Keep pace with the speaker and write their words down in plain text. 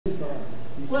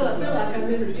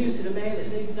I'm introducing a man that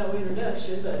needs no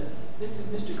introduction, but this is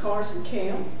Mr. Carson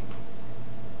Camp.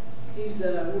 We're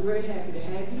very happy to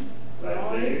have you.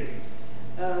 We're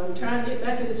trying to get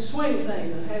back in the swing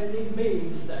thing of having these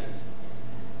meetings and things.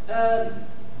 And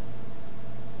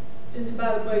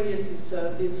by the way, this is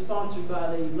being sponsored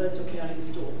by the Bledsoe County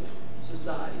Historical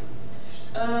Society.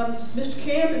 Mr.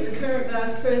 Camp is the current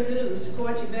Vice President of the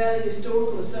Sequatchie Valley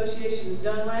Historical Association of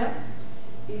Dunlap.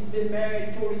 He's been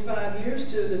married 45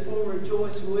 years to the former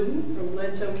Joyce Wooden from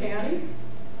Bledsoe County.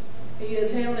 He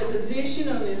has held a position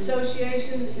on the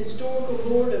Association Historical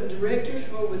Board of Directors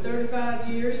for over 35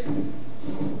 years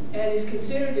and is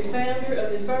considered the founder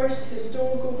of the first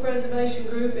historical preservation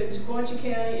group in Sequatchie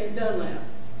County and Dunlap.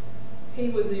 He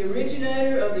was the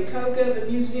originator of the Coke Oven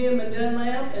Museum in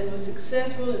Dunlap and was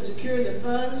successful in securing the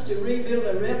funds to rebuild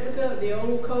a replica of the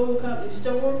old coal company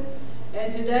store,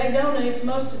 and today donates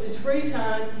most of his free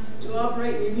time to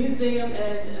operating the museum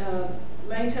and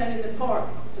maintaining the park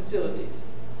facilities.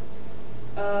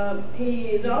 He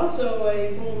is also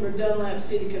a former Dunlap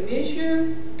City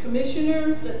Commissioner,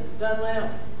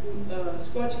 Dunlap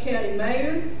Sequatchie County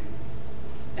Mayor,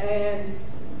 and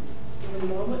in a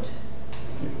moment,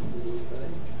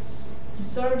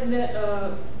 served in that,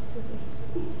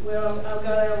 well, I've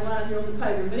got it outlined here on the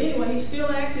paper. But anyway, he's still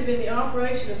active in the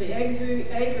operation of the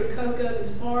 83-acre Coke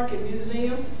Ovens Park and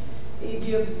Museum. He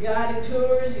gives guided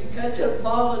tours, he cuts up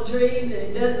fallen trees, and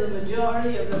he does the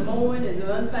majority of the mowing as an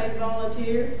unpaid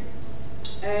volunteer.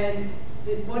 And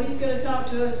what he's going to talk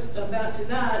to us about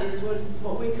tonight is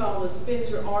what we call the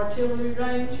Spencer Artillery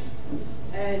Range.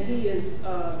 And he has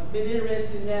been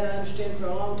interested in that, I understand, for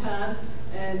a long time,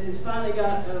 and has finally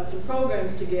got some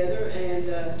programs together,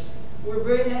 and we're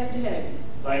very happy to have you.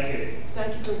 Thank you.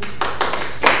 Thank you for...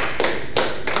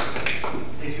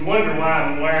 If you wonder why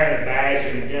I'm wearing a badge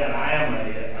and a gun, I am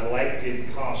an elected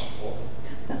constable.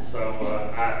 So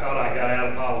I thought I got out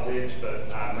of politics, but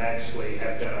I'm actually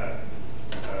have been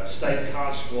a state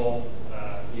constable.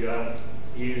 You don't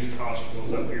use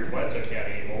constables up here in Bledsoe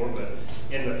County anymore, but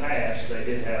in the past they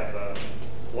did have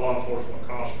law enforcement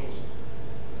constables.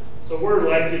 So we're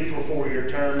elected for 4-year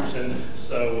terms, and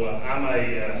so I'm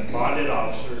a bonded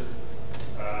officer.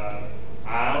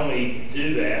 I only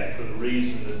do that for the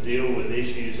reason to deal with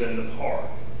issues in the park.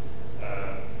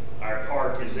 Our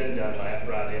park is in Dunlap,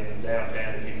 right in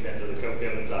downtown. If you've been to the Coke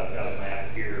Ovens, I've got a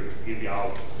map here, give you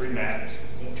all free maps.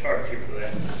 I won't charge you for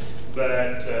that. But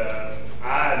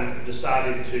I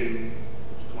decided to,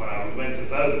 when I went to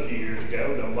vote a few years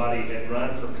ago, nobody had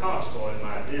run for constable in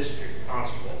my district,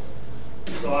 constable.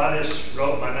 So I just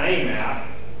wrote my name out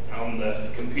on the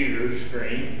computer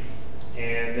screen,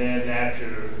 and then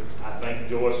after, I think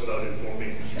Joyce voted for me,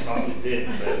 because she probably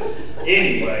didn't, but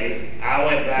anyway, I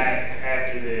went back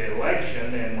after the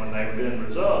election, and when they were doing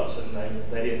results, and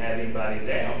they didn't have anybody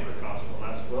down for constable, and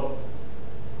I said, well,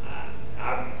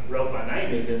 I wrote my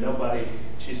name in, and nobody,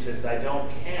 she said, they don't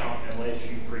count unless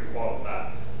you pre-qualify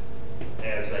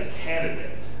as a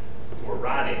candidate for a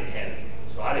write-in candidate.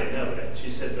 So I didn't know that. She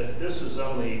said, but this was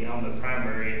only on the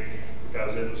primary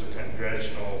because it was a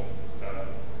congressional, I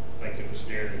think it was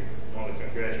during one of the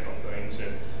congressional things.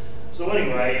 And so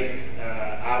anyway,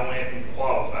 I went and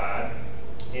qualified,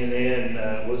 and then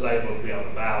was able to be on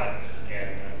the ballot,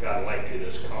 and got elected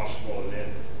as constable, and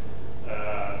then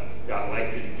got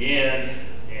elected again,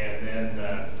 and then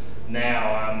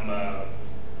now I'm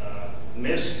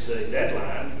missed the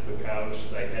deadline because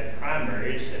they had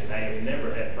primaries, and they have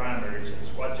never had primaries in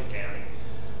Sequatchie County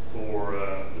for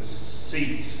the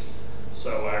seats.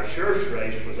 So our sheriff's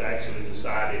race was actually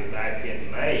decided back in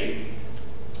May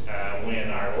when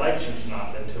our election's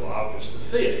not until August the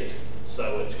 5th.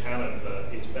 So it's kind of,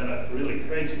 it's been a really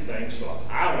crazy thing. So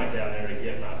I went down there to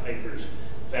get my papers,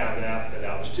 found out that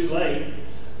I was too late.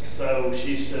 So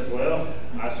she said, well,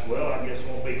 I said, well, I guess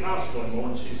I won't be constable anymore.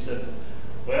 And she said,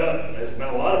 well, there's been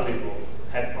a lot of people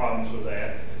had problems with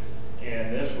that,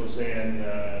 and this was in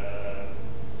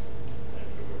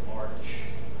March.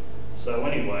 So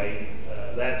anyway,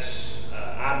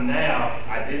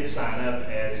 I did sign up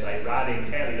as a write-in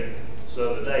candidate.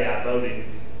 So the day I voted,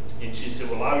 and she said,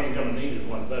 well, all you're going to need is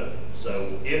one vote.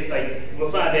 So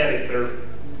we'll find out if their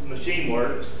machine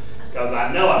works, because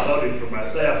I know I voted for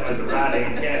myself as a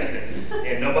write-in candidate,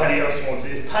 and nobody else wants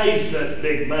it. It pays such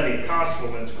big money.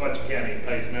 Constable in Sequatchie County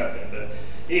pays nothing. But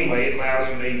anyway, it allows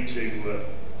me to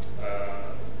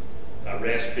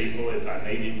arrest people if I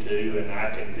needed to, and I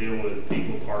can deal with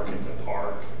people parking at the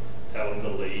park, tell them to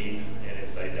leave, and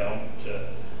if they don't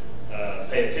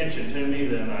pay attention to me,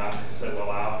 then I say,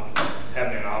 well, I'll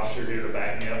have an officer here to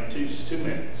back me up in two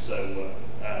minutes. So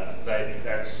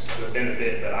that's the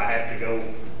benefit, but I have to go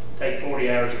take 40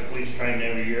 hours of police training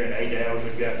every year and 8 hours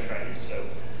of gun training. So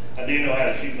I do know how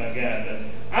to shoot my gun. But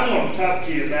I'm going to talk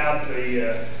to you about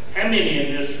how many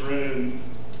in this room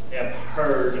have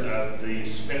heard of the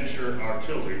Spencer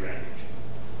Artillery Range?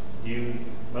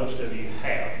 Most of you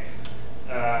have.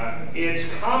 It's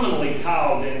commonly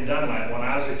called in Dunlap. When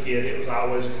I was a kid, it was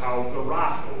always called the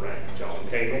Rifle Range on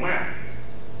Cagle Mountain.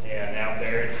 And out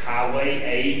there at Highway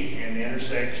 8 and the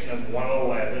intersection of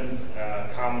 111,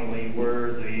 commonly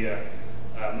where the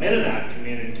Mennonite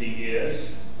community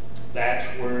is, that's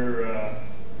where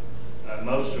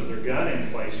most of their gun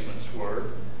emplacements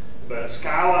were. But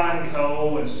Skyline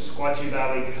Coal and Squatchy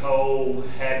Valley Coal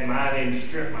had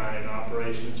strip mining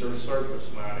operations or surface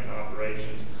mining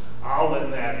operations, all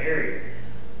in that area.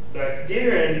 But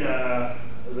during the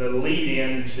lead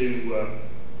into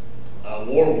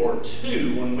World War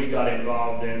II, when we got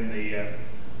involved in the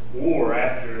war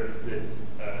after the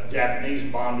Japanese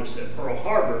bombed us at Pearl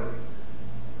Harbor,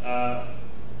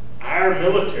 our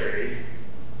military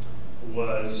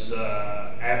was,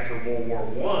 after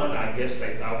World War I guess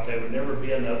they thought there would never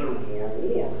be another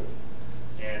war.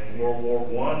 And World War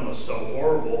I was so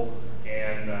horrible.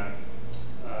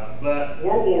 But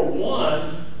World War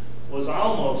I was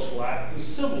almost like the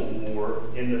Civil War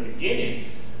in the beginning.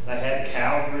 They had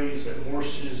cavalries and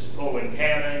horses pulling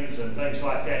cannons and things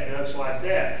like that, guns like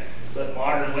that. But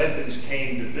modern weapons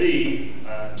came to be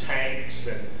tanks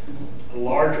and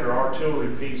larger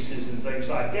artillery pieces and things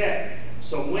like that.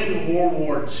 So when World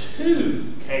War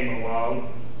II came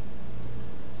along,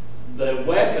 they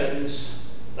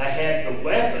had the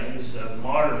weapons of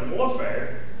modern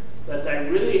warfare, but they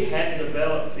really hadn't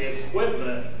developed the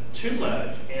equipment too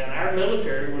much. And our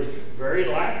military was very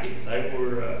lacking. They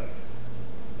were,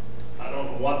 I don't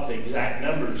know what the exact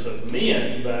numbers of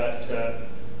men, but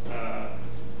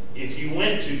if you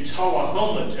went to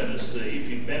Tullahoma, Tennessee, if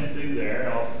you've been through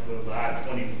there off of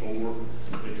I-24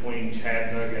 between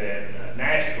Chattanooga and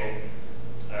Nashville,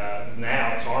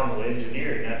 now it's Arnold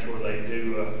Engineering. That's where they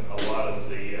do a lot of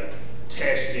the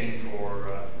testing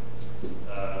for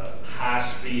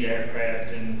high-speed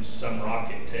aircraft and some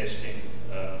rocket testing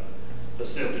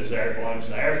facilities there. It belongs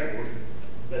to the Air Force.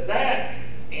 But that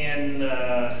in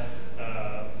the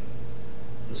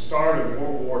start of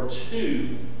World War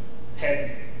II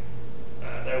had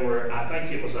there were, I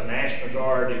think it was a National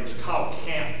Guard. It was called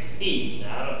Camp P.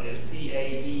 Now, it's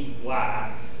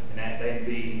P-A-E-Y, and that'd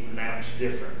be pronounced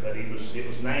different. But it was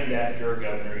named after a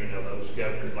governor. You know, those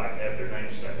governors like to have their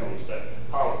names stuck on stuff.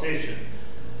 Politician.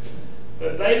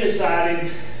 But they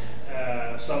decided,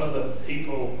 some of the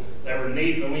people that were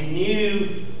needing, we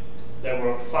knew that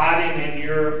were fighting in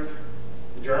Europe.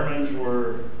 The Germans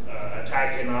were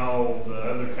attacking all the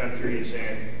other countries,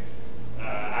 and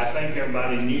I think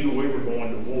everybody knew we were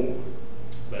going to war,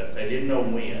 but they didn't know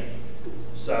when.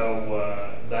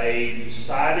 So they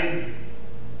decided,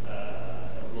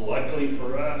 luckily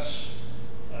for us,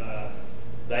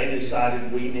 they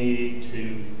decided we needed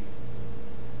to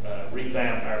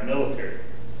revamp our military.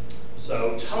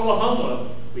 So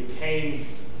Tullahoma became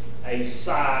a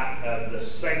site of the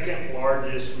second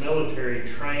largest military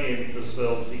training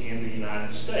facility in the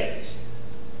United States.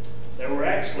 There were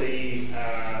actually,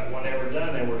 when they were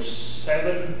done, there were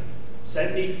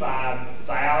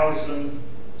 75,000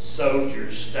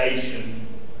 soldiers stationed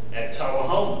at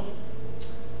Tullahoma.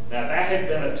 Now that had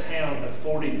been a town of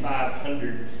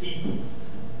 4,500 people.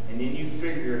 And then you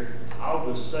figure all of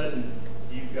a sudden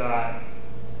you've got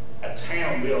a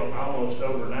town built almost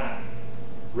overnight.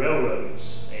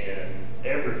 Railroads and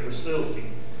every facility.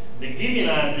 To give you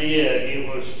an idea, it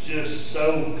was just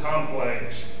so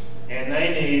complex, and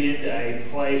they needed a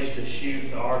place to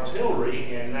shoot the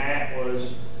artillery, and that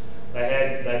was,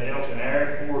 they built an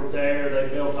airport there, they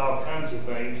built all kinds of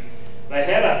things. They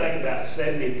had, I think, about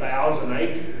 70,000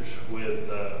 acres with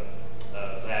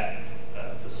that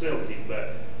facility.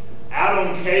 But out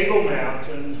on Cagle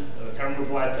Mountain, the Cumberland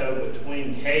Plateau,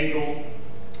 between Cagle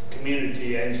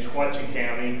Community and Squatchy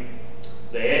County,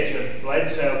 the edge of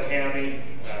Bledsoe County,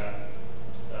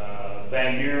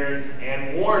 Van Buren,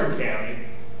 and Warren County,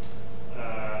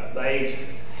 they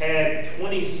had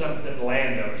 20-something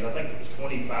landowners. I think it was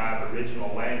 25 original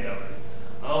landowners,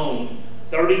 owned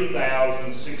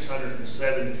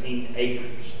 30,617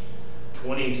 acres.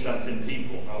 20-something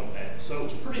people owned that. So it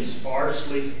was pretty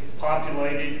sparsely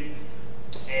populated,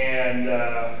 and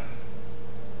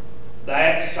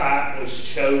that site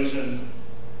was chosen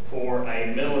for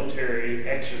a military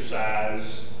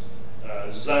exercise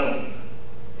zone.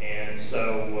 And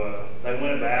so they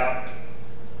went about,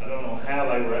 I don't know how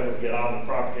they were able to get all the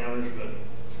property owners, but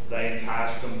they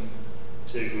enticed them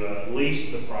to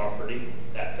lease the property,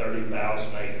 that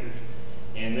 30,000 acres.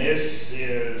 And this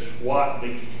is what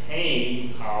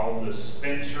became called the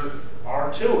Spencer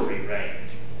Artillery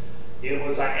Range. It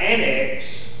was an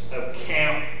annex of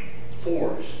Camp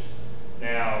Forest.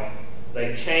 Now,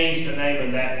 they changed the name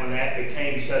of that when that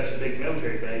became such a big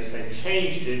military base. They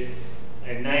changed it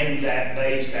and named that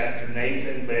base after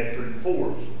Nathan Bedford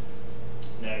Forrest.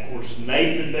 Now, of course,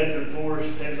 Nathan Bedford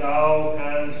Forrest has all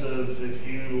kinds of, if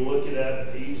you look it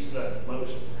up, he's the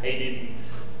most hated,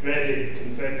 dreaded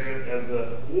Confederate of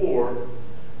the war.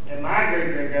 And my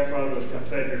great-great-grandfather was a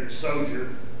Confederate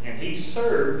soldier, and he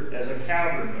served as a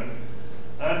cavalryman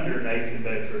under Nathan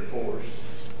Bedford Forrest.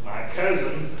 My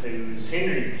cousin, who is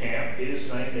Henry Camp,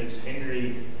 his name is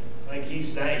Henry, I think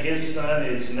his son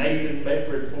is Nathan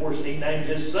Bedford Forrest. He named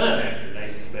his son after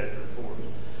Nathan Bedford Forrest.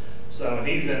 So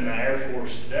he's in the Air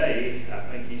Force today. I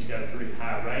think he's got a pretty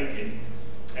high ranking,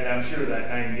 and I'm sure that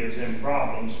name gives him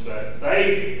problems, but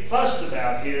they fussed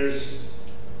about his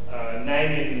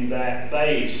naming that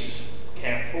base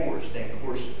Camp Forest. And of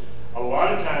course, a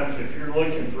lot of times if you're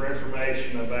looking for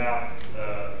information about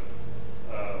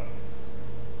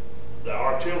the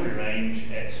artillery range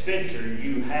at Spencer,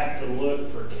 you have to look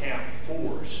for Camp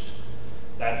Forest.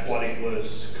 That's what it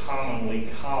was commonly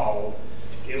called.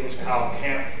 It was called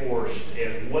Camp Forest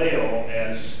as well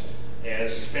as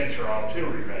Spencer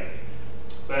Artillery Range.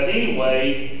 But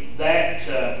anyway, that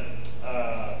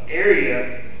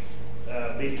area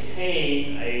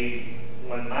became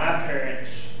when my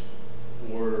parents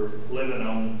were living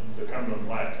on the Cumberland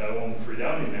Plateau on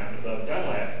Fredonia Mountain above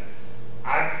Dunlap,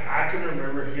 I can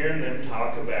remember hearing them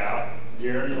talk about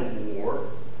during the war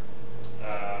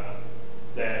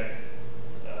that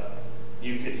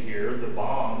you could hear the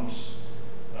bombs,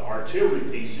 artillery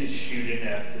pieces shooting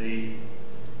at the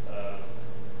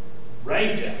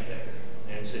range out there.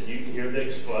 And said you could hear the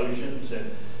explosions,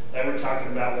 and they were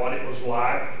talking about what it was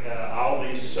like. All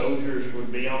these soldiers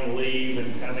would be on leave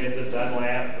and come into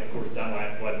Dunlap. Of course,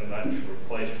 Dunlap wasn't much of a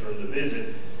place for them to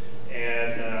visit.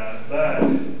 And but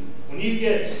when you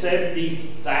get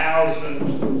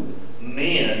 70,000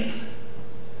 men,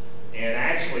 and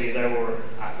actually there were,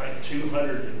 I think,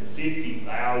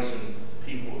 250,000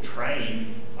 people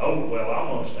trained,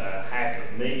 almost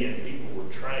 500,000 people were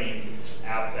trained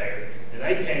out there. And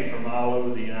they came from all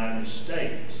over the United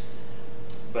States.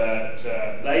 But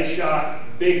they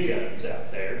shot big guns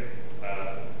out there,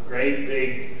 great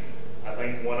big, I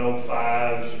think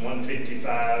 105s,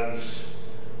 155s.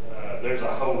 There's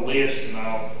a whole list, and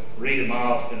I'll read them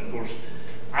off. And of course,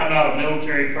 I'm not a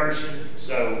military person,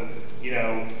 so you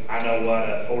know I know what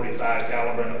a 45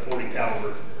 caliber and a 40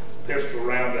 caliber pistol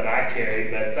round that I carry.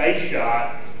 But they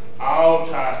shot all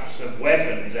types of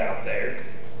weapons out there,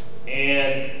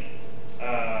 and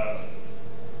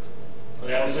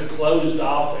that was a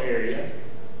closed-off area.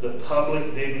 The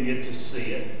public didn't get to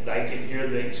see it. They could hear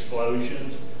the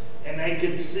explosions, and they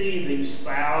could see these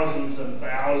thousands and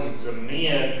thousands of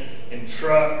men in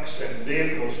trucks and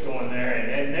vehicles going there, and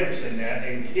they'd never seen that.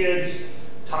 And kids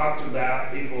talked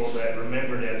about people that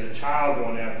remembered as a child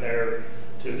going out there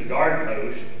to the guard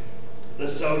post. The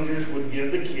soldiers would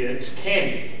give the kids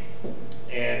candy.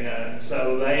 And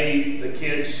so the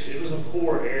kids, it was a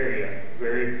poor area.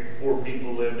 Very poor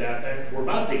people lived out there. Where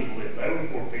my people lived, they were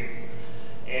poor people.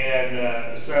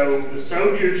 And so the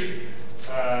soldiers,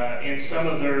 in some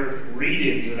of their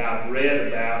readings that I've read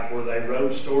about, where they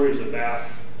wrote stories about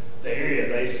the area,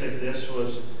 they said it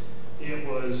was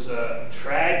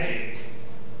tragic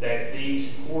that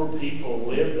these poor people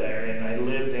lived there, and they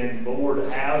lived in board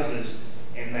houses,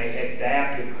 and they had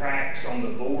dabbed the cracks on the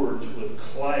boards with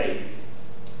clay.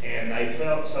 And they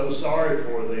felt so sorry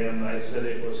for them. They said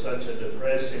it was such a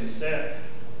depressing step.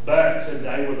 But said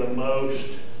they were the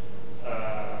most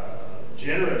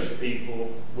generous people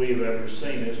we've ever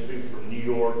seen. There's people from New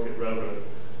York that wrote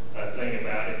a thing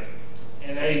about it.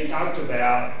 And they talked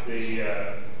about the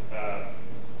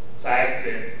fact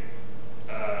that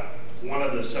one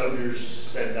of the soldiers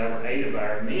said there were 8 of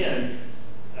our men.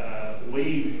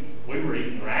 We were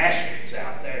eating rations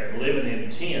out there, living in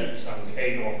tents on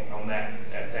Kegel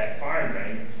at that firing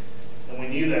range. And we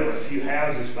knew there were a few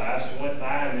houses by us. We went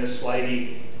by, and this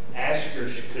lady asked her,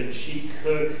 could she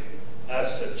cook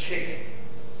us a chicken?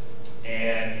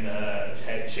 And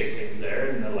had chickens there,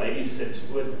 and the lady said,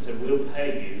 we'll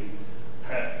pay you.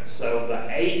 So the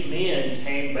 8 men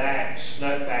came back,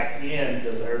 snuck back in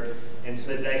to her, and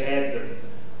said they had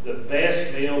the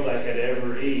best meal they had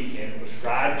ever eaten, and it was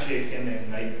fried chicken,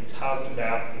 and they talked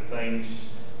about the things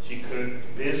she cooked,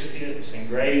 biscuits and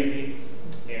gravy,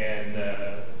 and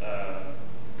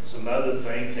some other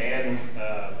things, and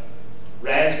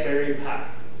raspberry pie.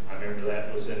 I remember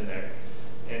that was in there.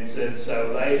 And said,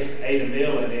 so they ate a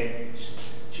meal, and then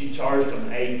she charged them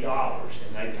 $8,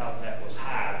 and they thought that was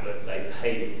high, but they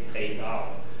paid $8.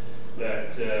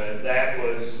 But that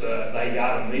was, they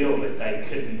got a meal that they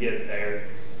couldn't get there.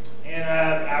 And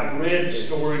I've read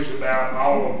stories about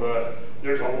all of the,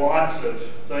 there's lots of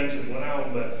things that went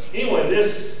on. But anyway,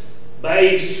 this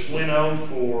base went on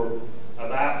for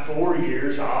about 4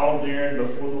 years, all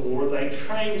before the war. They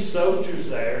trained soldiers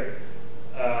there.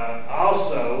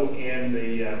 Also in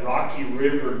the Rocky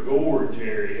River Gorge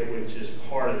area, which is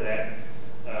part of that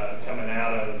coming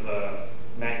out of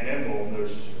McMinnville.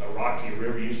 There's a Rocky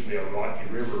River, used to be a Rocky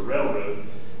River Railroad,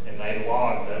 and they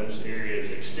logged those areas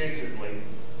extensively.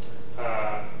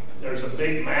 There's a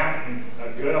big mountain,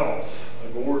 a gulf, a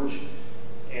gorge,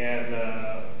 and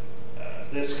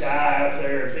this guy out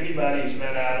there, if anybody's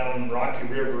been out on Rocky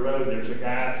River Road, there's a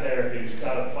guy out there who's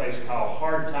got a place called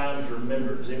Hard Times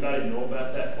Remembered. Does anybody know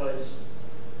about that place?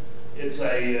 It's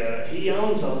a, he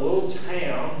owns a little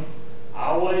town,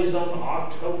 always on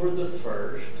October the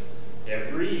 1st,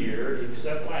 every year,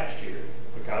 except last year,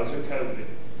 because of COVID.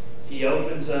 He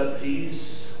opens up,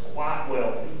 he's quite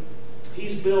wealthy.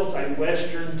 He's built a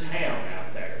western town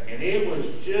out there, and it was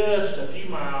just a few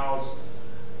miles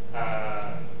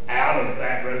out of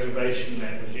that reservation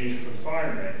that was used for the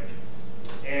farm range.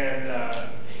 And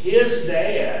his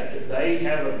dad, they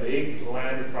have a big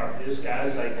land of property. This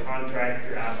guy's a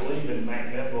contractor, I believe in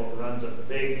McMinnville, runs a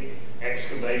big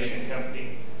excavation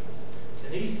company.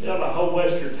 And he's built a whole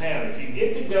western town. If you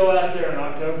get to go out there in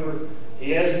October,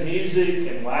 he has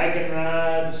music and wagon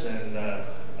rides, and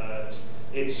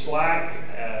it's like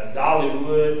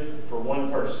Dollywood for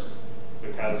one person,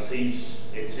 because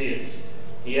it's his.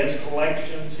 He has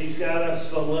collections, he's got a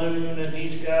saloon, and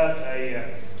he's got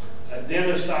a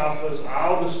dentist office,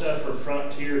 all the stuff for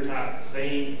frontier type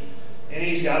theme. And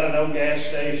he's got an old gas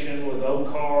station with old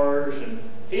cars, and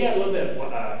he had a little bit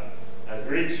of a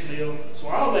grits mill. So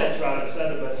all that's right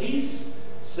outside of it. But he's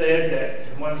said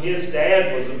that when his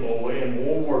dad was a boy in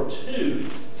World War II,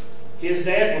 his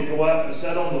dad would go up and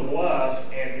sit on the bluff,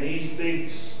 and these big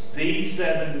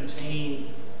B-17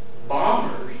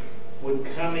 bombers would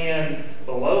come in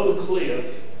below the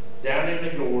cliff, down in the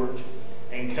gorge,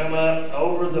 and come up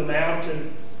over the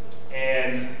mountain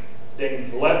and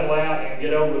then level out and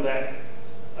get over that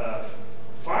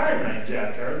firing range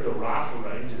out there, the rifle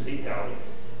range as he called it,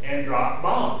 and drop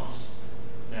bombs.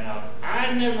 Now,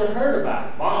 I never heard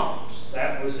about bombs.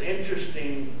 That was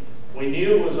interesting. We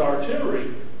knew it was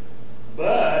artillery,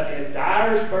 but in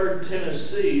Dyersburg,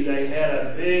 Tennessee, they had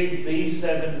a big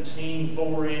B-17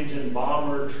 4-engine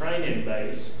bomber training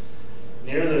base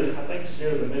near the, I think it's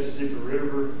near the Mississippi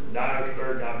River,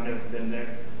 Dyersburg. I've never been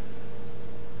there.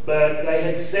 But they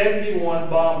had 71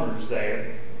 bombers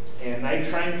there, and they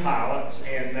trained pilots,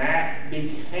 and that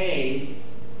became,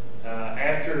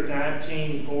 after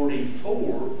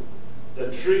 1944,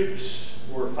 the troops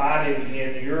were fighting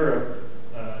in Europe,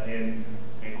 and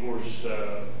of course,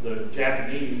 the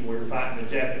Japanese, we were fighting the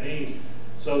Japanese.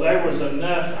 So there was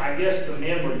enough, I guess the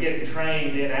men were getting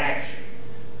trained in action,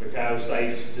 because they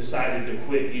decided to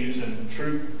quit using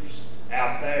troops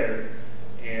out there,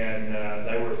 and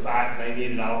they were fighting. They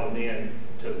needed all the men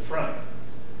to the front.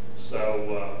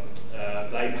 So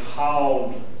they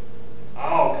hauled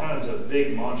all kinds of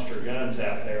big monster guns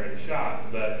out there and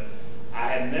shot. But I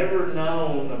had never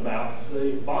known about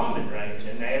the bombing range,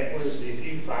 and that was, if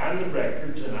you find the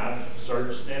records, and I've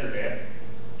searched the internet,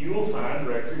 you will find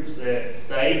records that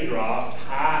they dropped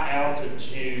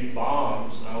high-altitude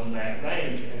bombs on that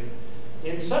range. And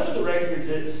in some of the records,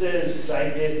 it says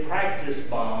they did practice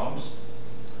bombs,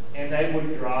 and they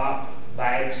would drop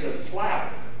bags of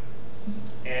flour.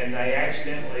 And they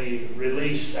accidentally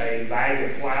released a bag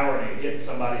of flour, and it hit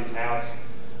somebody's house,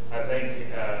 I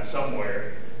think,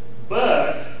 somewhere.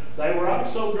 But they were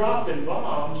also dropping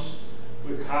bombs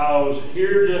because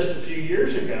here just a few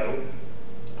years ago,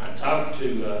 I talked to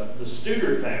the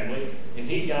Studer family, and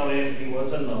he'd gone in, he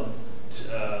was in the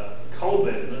coal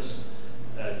business,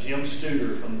 Jim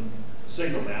Studer from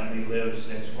Signal Mountain. He lives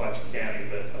in Sequatchie County,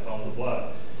 but up on the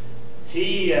bluff.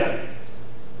 He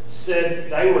said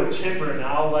they were timbering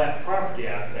all that property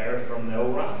out there from the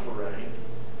old rifle range.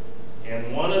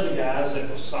 And one of the guys that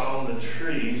was sawing the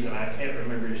trees, and I can't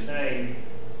remember his name,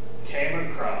 came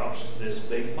across this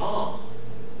big bomb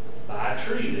by a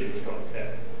tree that he was going to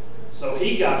cut. So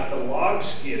he got the log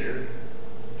skidder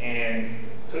and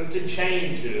hooked a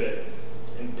chain to it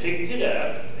and picked it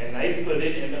up, and they put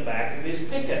it in the back of his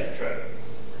pickup truck.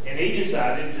 And he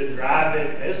decided to drive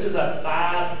it. This is a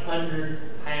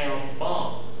 500-pound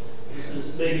bomb. This is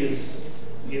as big as,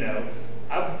 you know,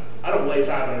 I don't weigh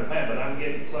 500 pounds, but I'm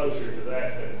getting closer to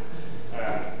that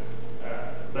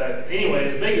But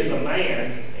anyway, as big as a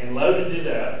man, and loaded it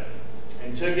up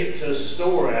and took it to a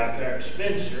store out there at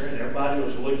Spencer, and everybody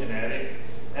was looking at it.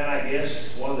 And I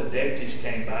guess one of the deputies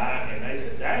came by and they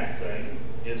said, "That thing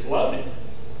is loaded."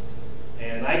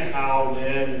 And they called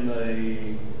in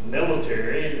the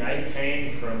military, and they came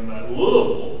from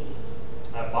Louisville,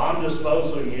 a bomb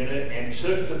disposal unit, and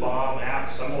took the bomb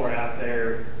out somewhere out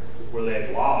there where they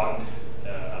had logged.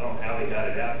 I don't know how they got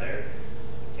it out there,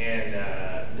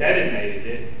 and detonated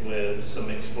it with some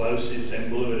explosives and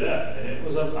blew it up. And it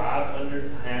was a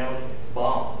 500-pound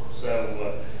bomb.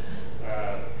 So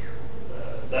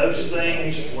those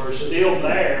things were still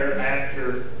there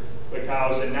after,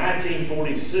 because in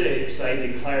 1946 they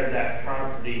declared that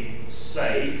property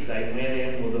safe. They went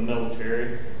in with the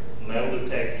military, metal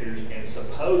detectors, and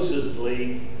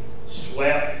supposedly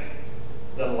swept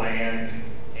the land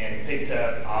and picked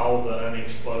up all the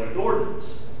unexploded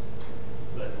ordnance.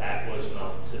 But that was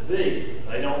not to be.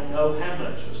 They don't know how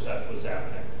much of stuff was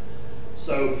out there.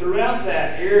 So throughout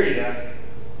that area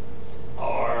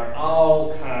are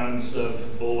all kinds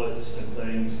of bullets and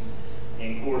things.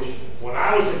 And of course, when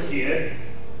I was a kid,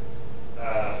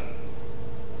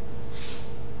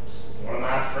 one of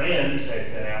my friends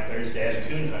had been out there, his dad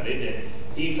coon hunted, and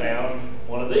he found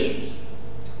one of these.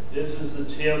 This is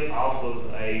the tip off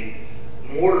of a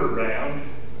mortar round.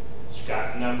 It's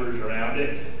got numbers around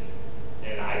it,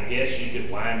 and I guess you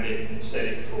could wind it and set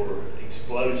it for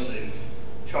explosive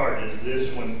charges.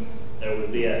 This one, there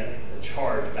would be a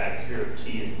charge back here of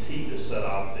TNT to set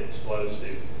off the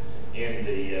explosive in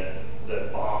the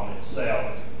bomb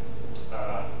itself.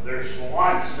 There's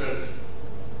lots of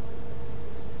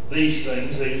these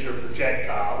things. These are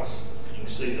projectiles. You can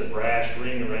see the brass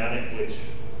ring around it, which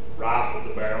rifled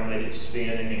the barrel, made it spin,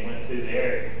 and it went through the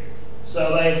air.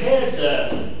 So they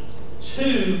had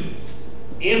 2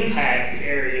 impact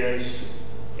areas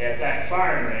at that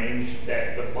firing range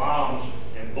that the bombs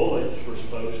and bullets were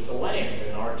supposed to land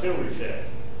in artillery shells.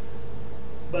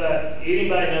 But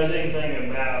anybody knows anything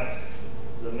about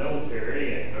the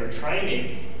military and their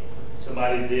training,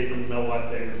 somebody didn't know what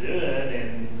they were doing,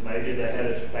 and maybe they had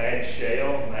a bad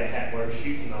shell, and they were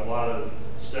shooting a lot of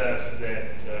stuff that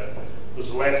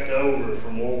was left over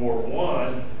from World War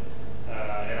I.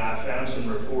 And I found some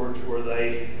reports where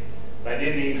they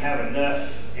didn't even have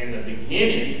enough in the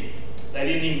beginning. They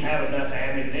didn't even have enough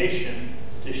ammunition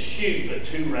to shoot but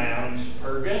 2 rounds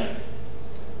per gun.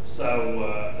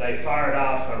 So they fired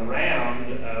off a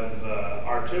round of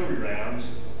artillery rounds,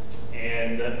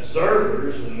 and the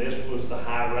observers, and this was the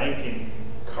high-ranking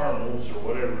colonels or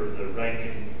whatever the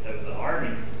ranking of the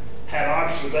Army, had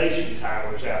observation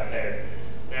towers out there.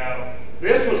 Now,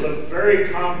 this was a very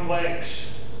complex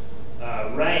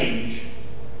range.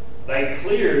 They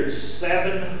cleared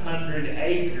 700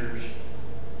 acres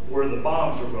where the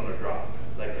bombs were going to drop.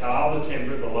 They cut all the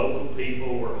timber. The local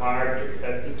people were hired to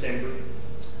cut the timber,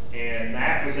 and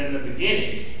that was in the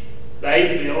beginning.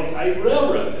 They built a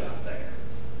railroad out there,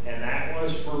 and that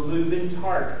was for moving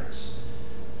targets.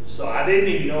 So I didn't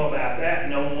even know about that.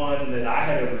 No one that I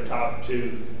had ever talked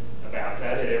to about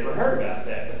that had ever heard about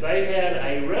that. But they had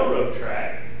a railroad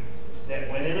track that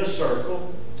went in a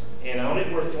circle, and on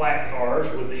it were flat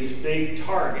cars with these big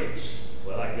targets.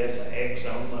 Well, I guess an X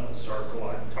on a circle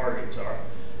like targets are.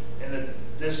 And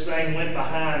this thing went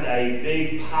behind a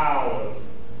big pile of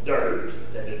dirt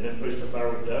that had been pushed up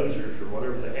over dozers or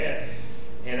whatever they had.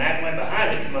 And that went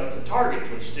behind it, but the targets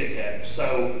would stick at it.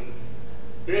 So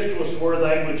this was where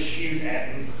they would shoot at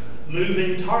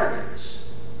moving targets.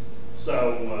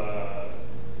 So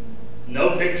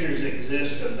no pictures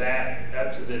exist of that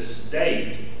up to this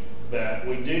date, but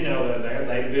we do know that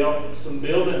they built some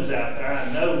buildings out there.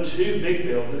 I know 2 big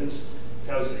buildings,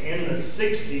 because in the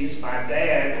 60s, my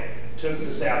dad took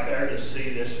us out there to see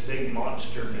this big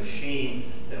monster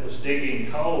machine that was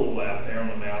digging coal out there on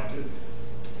the mountain.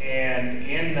 And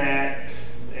in that,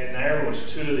 and there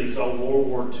was 2 of these old World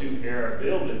War II era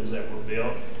buildings that were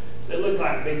built that looked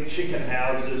like big chicken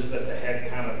houses, but they had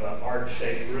kind of an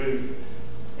arch-shaped roof.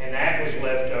 And that was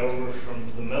left over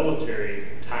from the military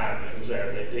time that was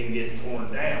there. They didn't get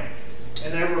torn down.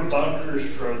 And there were bunkers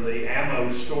for the ammo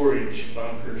storage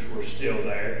bunkers were still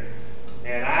there.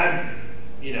 And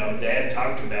Dad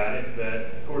talked about it, but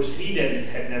of course he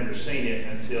had never seen it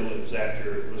until it was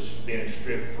after it was being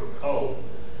stripped for coal.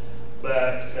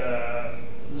 But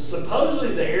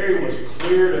supposedly the area was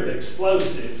cleared of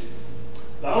explosives.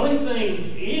 The only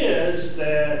thing is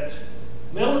that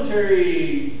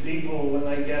military people, when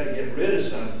they got to get rid of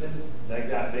something, they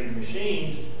got big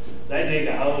machines, they dig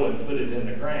a hole and put it in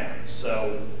the ground.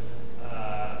 So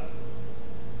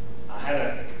I had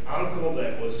an uncle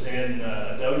that was in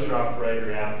a dozer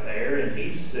operator out there, and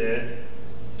he said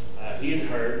he had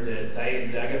heard that they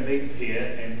had dug a big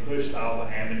pit and pushed all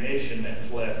the ammunition that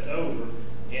was left over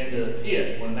into the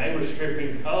pit. When they were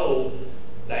stripping coal,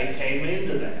 they came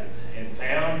into that and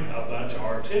found a bunch of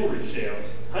artillery shells,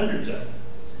 hundreds of them.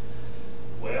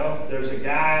 Well, there's a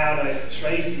guy out at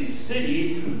Tracy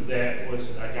City that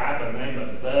was a guy by the name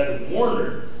of Bud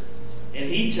Warner, and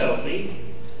he told me,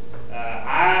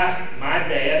 my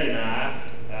dad and I,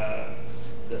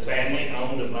 the family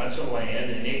owned a bunch of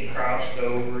land, and it crossed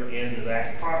over into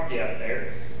that property up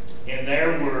there, and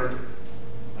there were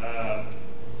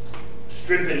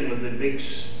stripping with a big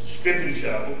stripping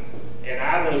shovel, and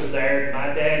I was there. My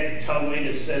dad told me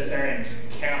to sit there and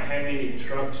count how many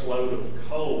trucks load of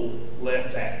coal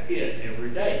left that pit every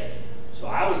day. So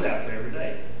I was out there every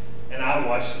day, and I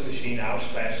watched the machine. I was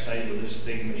fascinated with this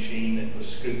big machine that was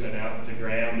scooping out the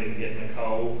ground and getting the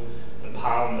coal and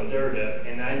piling the dirt up.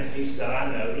 And he said,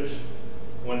 I noticed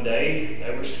one day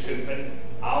they were scooping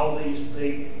all these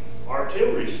big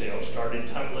artillery shells started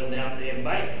tumbling down the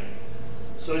embankment.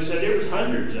 So he said there was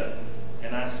hundreds of them.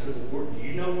 And I said, well, do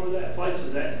you know where that place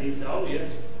is at? And he said, oh, yes.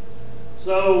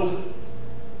 So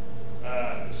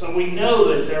we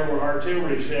know that there were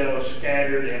artillery shells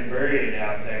scattered and buried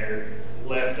out there,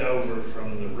 left over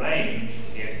from the range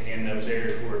in those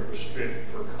areas where it was stripped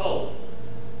for coal.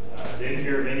 Didn't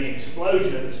hear of any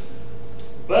explosions,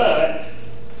 but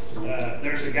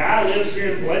there's a guy who lives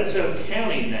here in Bledsoe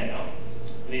County now,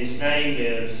 and his name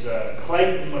is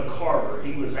Clayton McCarver.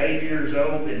 He was 8 years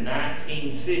old in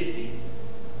 1950.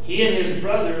 He and his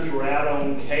brothers were out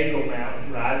on Cagle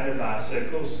Mountain riding their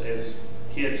bicycles, as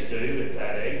kids do at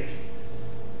that age.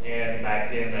 And back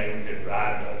then they could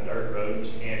ride on dirt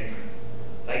roads, and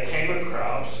they came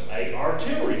across an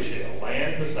artillery shell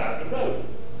laying beside the road.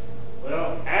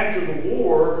 Well, after the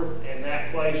war and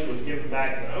that place was given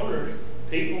back to the owners,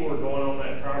 people were going on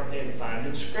that property and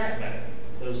finding scrap metal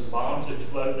because the bombs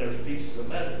exploded, there was pieces of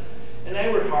metal. And they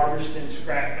were harvesting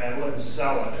scrap metal and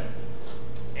selling it.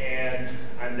 And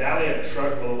undoubtedly a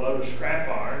truck with a load of scrap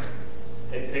iron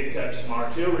had picked up some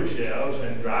artillery shells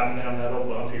and driving down that old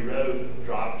bumpy road,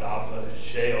 dropped off a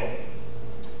shell.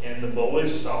 And the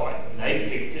boys saw it, and they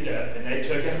picked it up, and they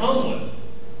took it home with them.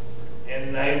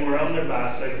 And they were on their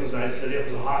bicycles, and they said it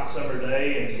was a hot summer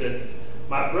day, and said,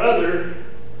 my brother,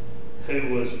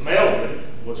 who was Melvin,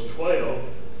 was 12,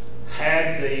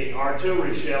 had the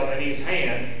artillery shell in his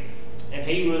hand, and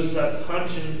he was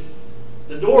punching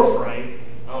the door frame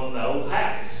on the old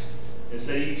house. And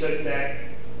so he took that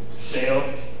shell,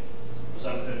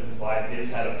 something like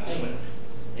this, had a point,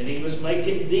 and he was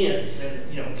making dents,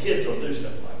 and you know, kids will do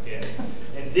stuff like that,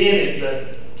 and dented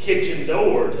the kitchen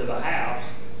door to the house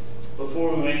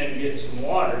before we went in and get some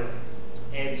water,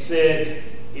 and said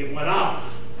it went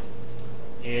off,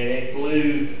 and it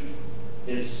blew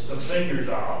some fingers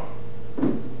off.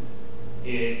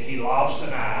 He lost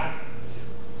an eye.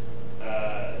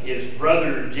 His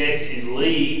brother Jesse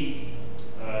Lee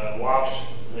lost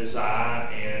his eye,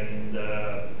 and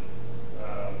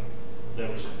there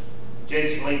was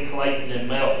Jesse Lee, Clayton, and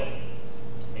Melvin,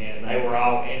 and they were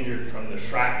all injured from the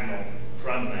shrapnel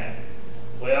from that.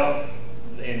 Well,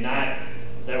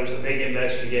 there was a big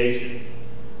investigation.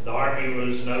 The Army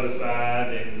was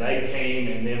notified, and they came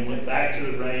and then went back to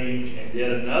the range and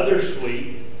did another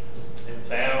sweep and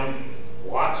found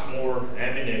lots more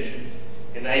ammunition,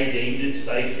 and they deemed it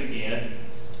safe again.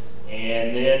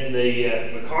 And then the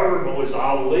McCarver boys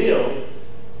all lived,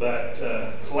 but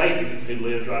Clayton, who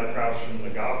lives right across from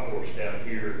the golf course down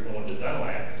here going to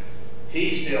Dunlap, he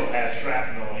still has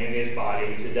shrapnel in his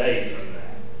body today from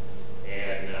that.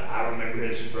 And I remember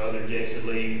his brother Jesse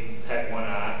Lee had one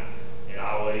eye, and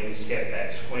always kept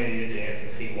that squinted, and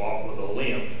he walked with a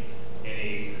limp. And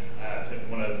he, I think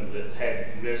one of them that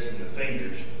had wrists and the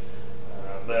fingers.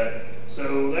 But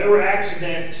so there were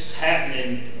accidents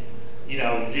happening, you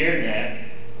know, during that.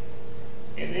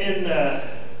 And then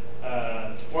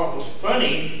what was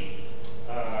funny,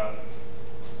 a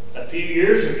few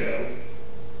years ago,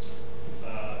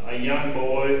 a young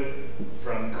boy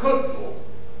from Cookville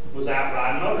was out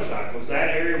riding motorcycles. That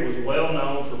area was well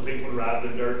known for people to ride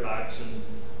their dirt bikes and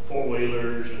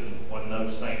four-wheelers, and when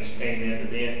those things came in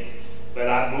then. But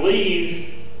I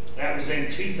believe that was in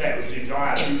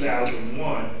July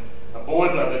 2001. A boy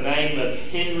by the name of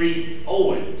Henry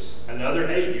Owens, another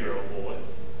 8-year-old boy,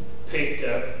 picked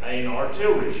up an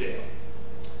artillery shell,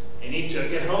 and he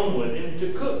took it home with him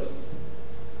to cook.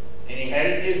 And he had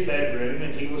it in his bedroom,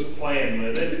 and he was playing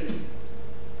with it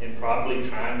and probably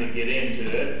trying to get into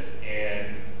it,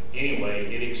 and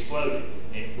anyway, it exploded.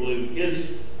 It blew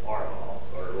his arm off,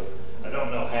 or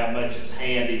don't know how much his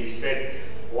hand, he said,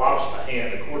 lost a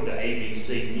hand. According to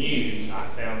ABC News, I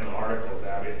found an article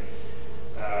about it.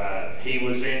 He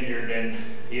was injured and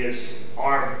his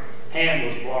hand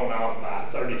was blown off by a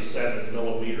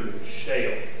 37-millimeter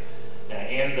shell. Now,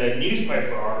 in the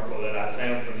newspaper article that I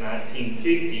found from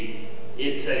 1950,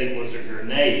 it said it was a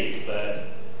grenade, but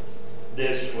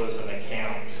this was an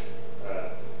account.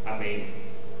 I mean,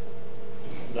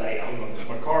 on the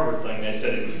McCarver thing, they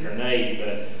said it was a grenade,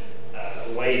 but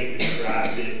the way it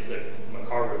described it, the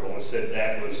McCarver boy said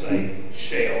that was a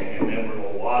shell, and there were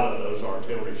a lot of those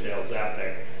artillery shells out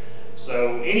there.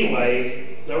 So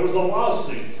anyway, there was a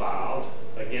lawsuit filed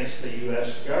against the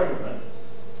U.S. government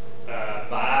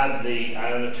by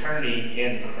an attorney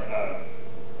in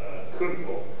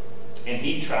Cookville, and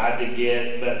he tried to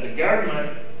get, but the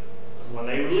government, when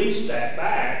they released that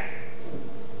back,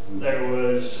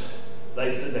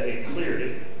 they said they had cleared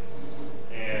it,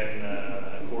 and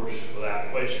of course,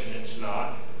 without question, it's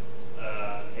not.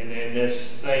 And then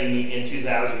this thing in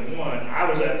 2001, I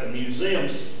was at the museum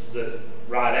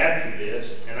right after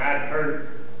this, and I'd heard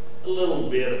a little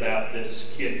bit about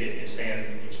this kid getting his hand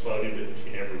exploded, but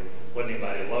wasn't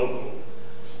anybody local.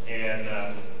 And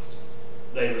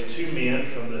there was two men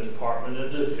from the Department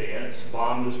of Defense,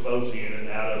 bomb disposal unit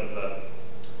out of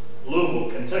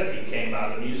Louisville, Kentucky, came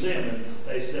by the museum, and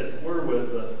they said, we're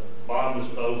with the bomb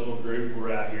disposal group.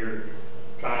 We're out here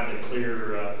trying to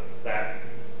clear that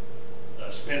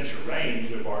Spencer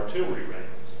range of artillery range.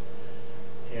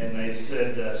 And they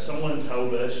said, someone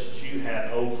told us that you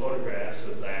had old photographs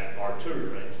of that artillery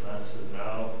range. And I said,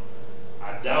 no,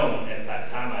 I don't. At that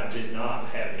time, I did not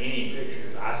have any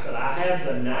pictures. I said, I have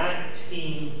the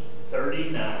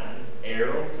 1939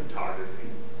 aerial photography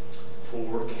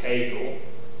for Cagle,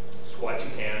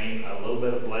 Sequatchie County, a little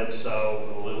bit of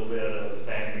Bledsoe, a little bit of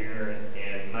Van Buren,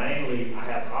 and mainly I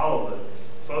have all of the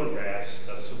photographs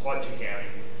of Sequatchie County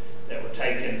that were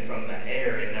taken from the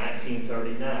air in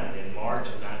 1939, in March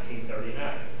of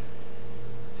 1939.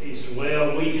 He said,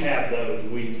 well, we have those.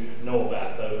 We know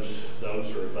about those.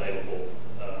 Those are available.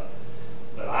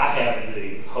 But I have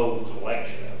the whole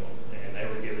collection of them, and they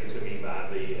were given to me by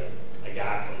a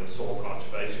guy from the Soil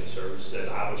Conservation Service. Said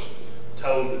I was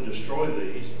told to destroy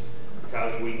these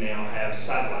because we now have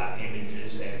satellite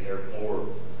images, and they're more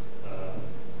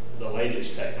the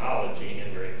latest technology,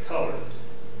 and they're in color.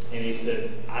 And he said,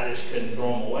 I just couldn't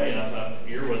throw them away. And I thought,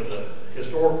 you're with the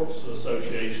Historical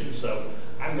Association, so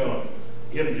I'm going to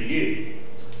give them to you.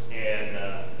 And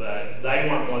but they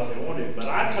weren't what they wanted. But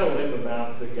I told him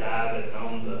about the guy that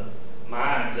owned the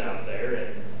mines out there,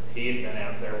 and he had been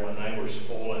out there when they were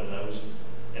spoiling those,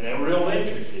 and they were real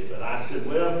interested. But I said,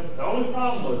 well, the only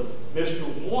problem with Mr.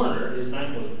 Warner, his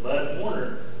name was Bud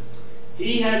Warner,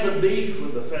 he has a beef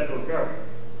with the federal government.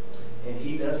 And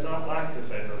he does not like the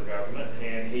federal government,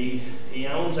 and he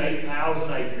owns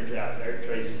 8,000 acres out there at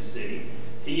Tracy City.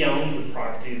 He owned the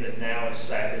property that now is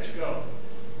Savage Gulch.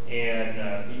 And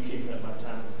you keeping up my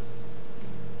time?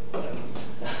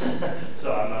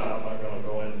 So I'm not going to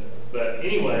go in. But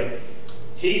anyway,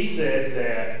 he said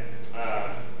that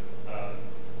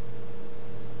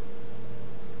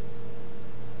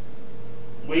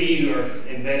we are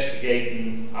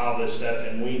investigating all this stuff,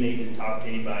 and we need to talk to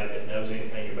anybody that knows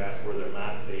anything about where there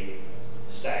might be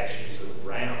stashes of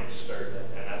rounds stirred up.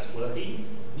 And that's what he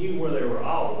knew where they were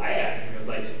all at, because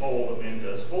they spoiled them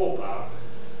into a spoil pile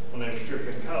when they were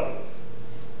stripping coal.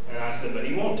 And I said, but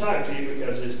he won't talk to you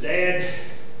because his dad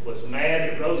was mad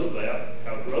at Roosevelt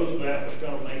because Roosevelt was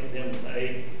going to make them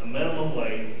pay a minimum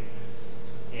wage.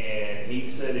 And he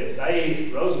said, if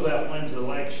Roosevelt wins the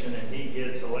election and he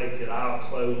gets elected, I'll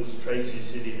close Tracy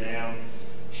City down,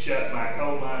 shut my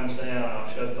coal mines down, I'll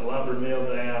shut the lumber mill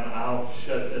down, I'll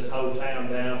shut this whole town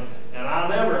down, and I'll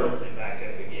never open it back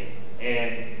up again.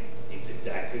 And it's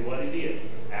exactly what he did.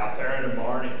 Out there in a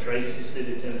barn in Tracy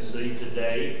City, Tennessee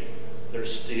today,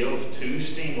 there's still 2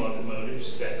 steam locomotives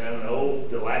sitting in an old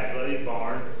dilapidated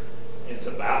barn. It's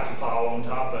about to fall on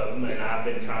top of them, and I've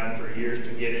been trying for years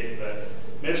to get it, but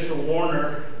Mr.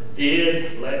 Warner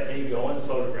did let me go and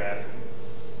photograph him,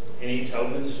 and he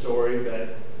told me the story,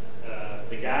 but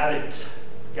the guy that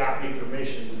got me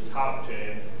permission to talk to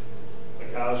him,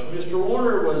 because Mr.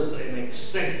 Warner was an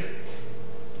eccentric.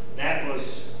 That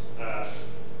was,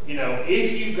 you know,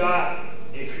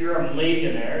 if you're a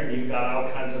millionaire and you've got all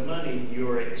kinds of money,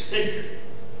 you're eccentric.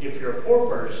 If you're a poor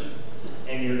person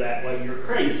and you're that way, you're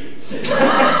crazy.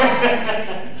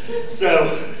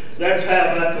 So that's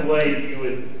how about the way you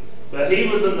would. But he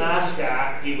was a nice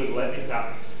guy. He would let me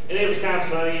talk. And it was kind of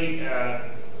funny.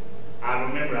 I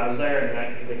remember I was there,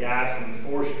 and the guy from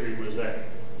forestry was there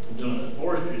doing a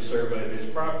forestry survey of his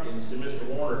property, and said, Mr.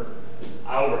 Warner,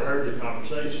 I overheard the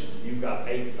conversation. You've got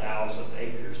 8,000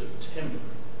 acres of timber.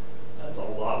 That's a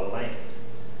lot of land.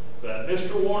 But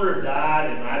Mr. Warner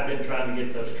died, and I've been trying to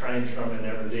get those trains from him,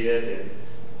 never did.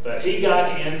 But he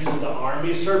got into the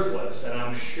Army surplus, and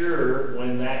I'm sure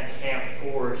when that Camp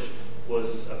Forest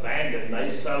was abandoned, they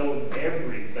sold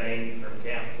everything from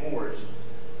Camp Forest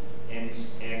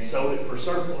and sold it for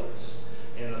surplus.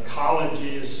 And the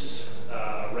colleges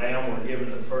around were given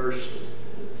the first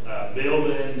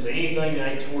buildings, anything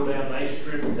they tore down, they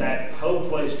stripped that whole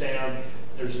place down.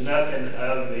 There's nothing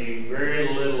of the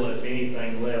very little, if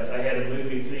anything, left. They had a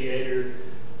movie theater.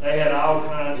 They had all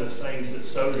kinds of things that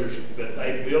soldiers, but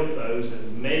they built those,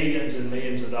 and millions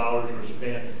of dollars were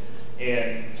spent.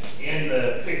 And in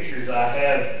the pictures I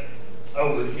have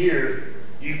over here,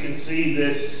 you can see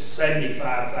this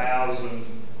 75,000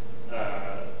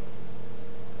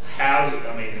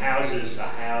 houses to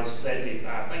house 75.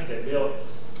 I think they built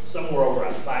somewhere over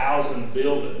 1,000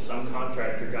 buildings. Some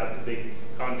contractor got the big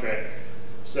contract.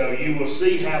 So you will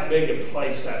see how big a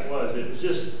place that was. It was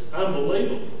just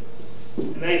unbelievable.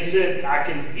 And they said, I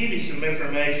can give you some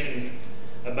information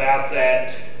about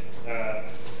that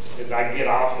as I get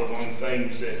off of on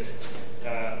things that,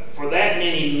 for that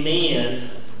many men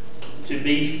to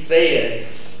be fed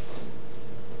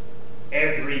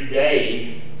every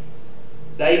day,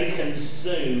 they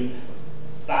consume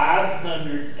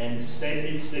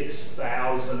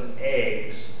 576,000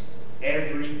 eggs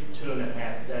every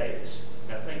 2.5 days.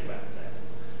 Now think about that.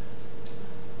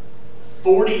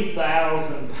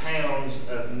 40,000 pounds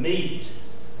of meat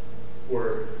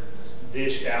were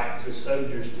dished out to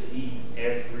soldiers to eat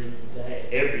every day,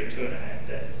 every 2.5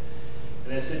 days.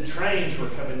 And they said trains were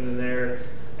coming in there.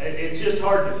 It's just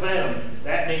hard to fathom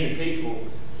that many people,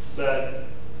 but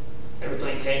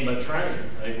everything came by train.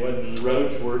 The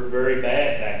roads were very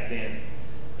bad back then.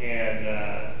 And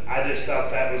I just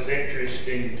thought that was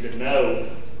interesting to know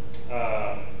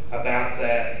about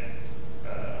that.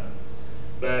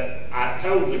 But I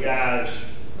told the guys,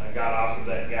 I got off of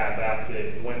that guy about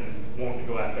wanting to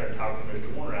go out there and talk to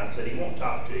Mr. Warner. I said he won't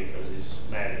talk to you because he's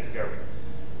mad at the government.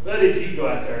 But if you go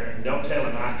out there and don't tell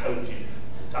him I told you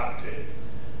to talk to him.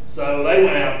 So they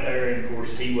went out there, and of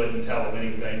course he wouldn't tell them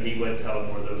anything. He wouldn't tell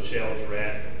them where those shells were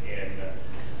at. And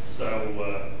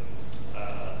so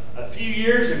a few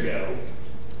years ago,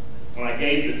 when I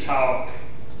gave the talk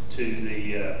to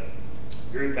the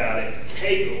group out at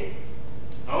Cagle,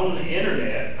 on the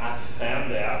internet, I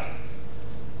found out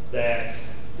that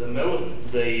the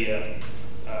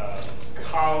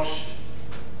cost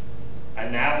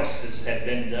analysis had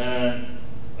been done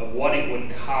of what it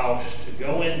would cost to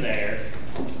go in there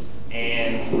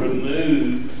and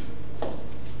remove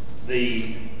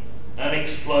the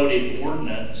unexploded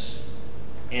ordnance,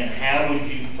 and how would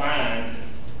you find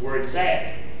where it's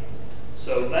at.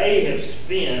 So they have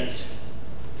spent,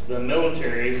 the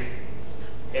military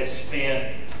has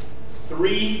spent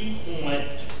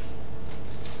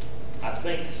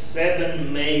 $3.7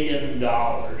 million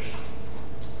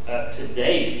up to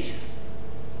date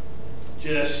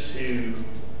just to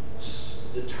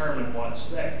determine what's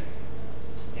there.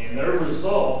 And their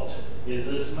result is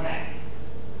this map.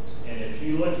 And if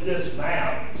you look at this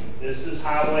map, this is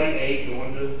Highway 8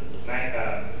 going to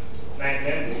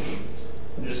McMinnville.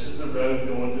 This is the road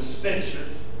going to Spencer.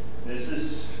 This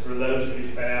is, for those of you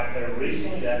who've been out there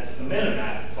recently, that's the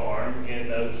Mennonite farm in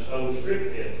those old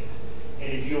strip pits.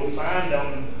 And if you'll find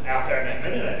them out there in that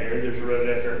Mennonite area, there's a road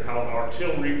out there called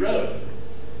Artillery Road.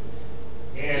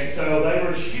 And so they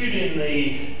were shooting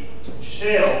the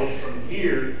shells from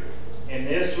here, and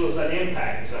this was an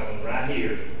impact zone right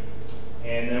here.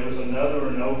 And there was another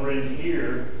one over in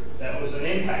here that was an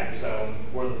impact zone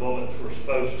where the bullets were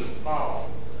supposed to fall.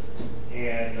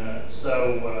 And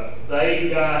so they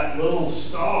got little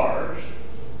stars,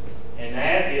 and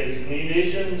that is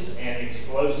munitions and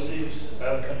explosives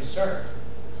of concern.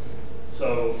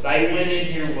 So they went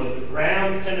in here with the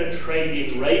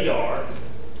ground-penetrating radar,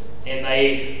 and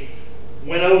they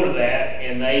went over that,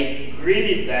 and they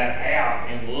gridded that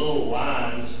out in little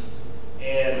lines,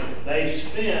 and they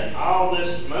spent all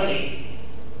this money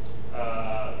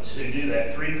to do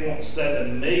that,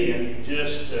 $3.7 million,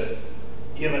 just to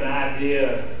give an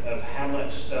idea of how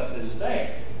much stuff is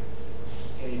there.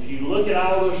 And if you look at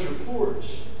all those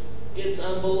reports, it's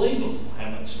unbelievable how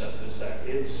much stuff is there.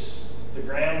 The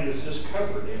ground is just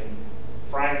covered in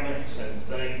fragments and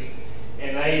things,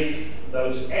 and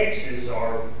those X's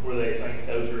are where they think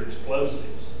those are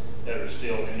explosives that are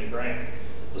still in the ground.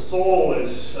 The soil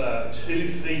is 2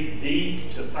 feet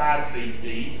deep to 5 feet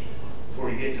deep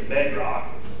before you get to bedrock.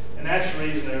 And that's the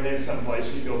reason there in some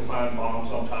places you'll find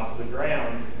bombs on top of the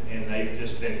ground, and they've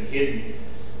just been hidden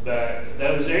But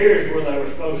those areas where they were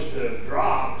supposed to have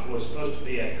dropped was supposed to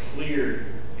be a cleared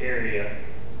area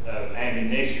of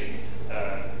ammunition.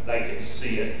 They could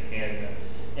see it, and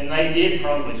they did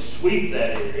probably sweep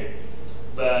that area.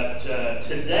 But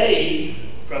today,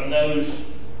 from those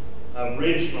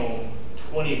original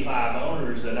 25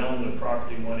 owners that owned the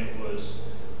property when it was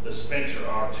the Spencer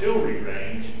Artillery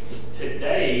Range,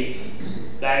 today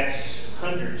that's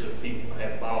hundreds of people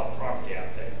have bought property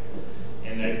out there,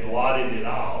 and they've lotted it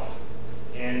off.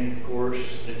 And of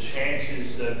course, the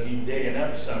chances of you digging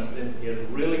up something is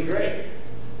really great.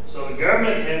 So the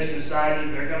government has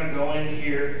decided they're going to go in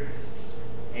here,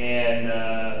 and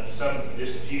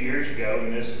just a few years ago,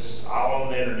 and this is all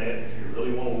on the internet. If you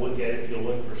really want to look at it, if you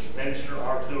look for Spencer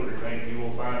Artillery Range, you will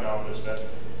find all this stuff.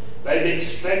 They've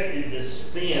expected to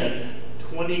spend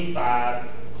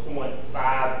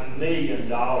 $25.5 million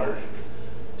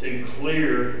to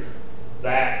clear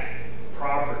that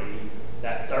property,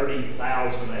 that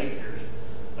 30,000 acres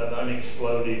of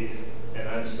unexploded and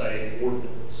unsafe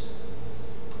ordnance.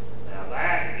 Now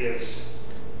that is,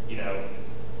 I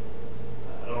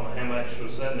don't know how much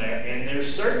was in there. And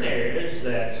there's certain areas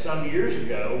that some years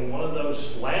ago, one of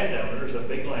those landowners, a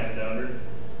big landowner,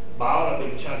 bought a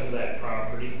big chunk of that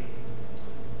property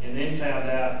and then found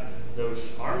out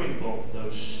those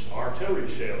those artillery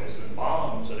shells and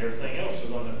bombs and everything else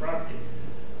was on the property.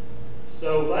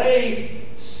 So they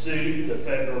sued the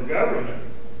federal government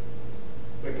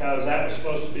because that was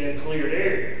supposed to be a cleared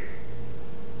area.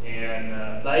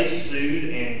 And they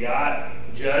sued and got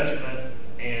judgment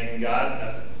and got,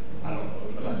 a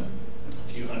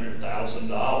few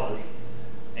 $100,000.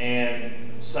 And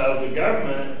so the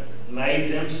government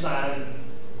made them sign,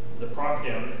 the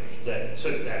property owners that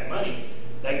took that money,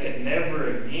 they could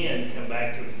never again come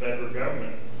back to the federal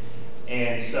government.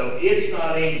 And so it's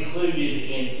not included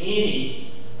in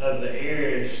any of the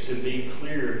areas to be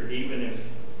cleared, even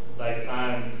if they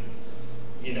find,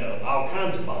 all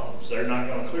kinds of bombs. They're not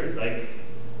going to clear it.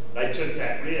 They took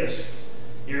that risk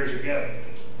years ago.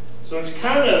 So it's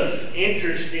kind of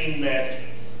interesting that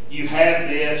you have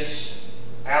this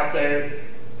out there.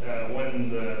 When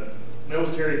the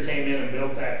military came in and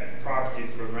built that property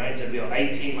for the range, they built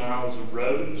 18 miles of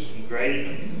roads and graded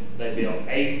them. They built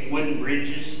 8 wooden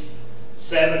bridges,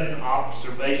 7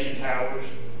 observation towers,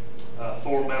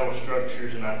 4 metal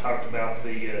structures, and I talked about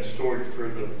the storage for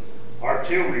the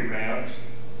artillery rounds.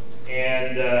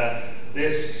 And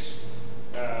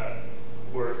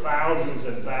where thousands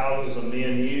and thousands of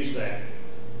men use that.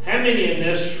 How many in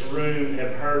this room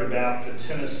have heard about the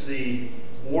Tennessee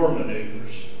war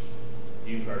maneuvers?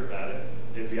 You've heard about it.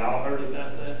 Have y'all heard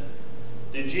about that?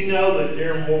 Did you know that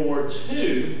during World War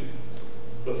II,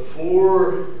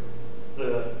 before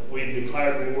we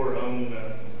declared war on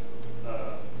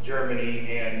Germany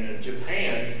and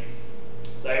Japan,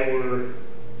 they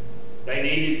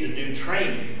needed to do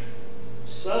training.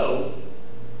 So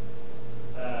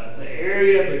the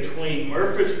area between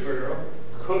Murfreesboro,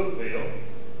 Cookeville,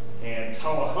 and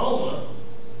Tullahoma,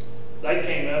 they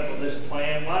came up with this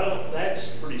plan.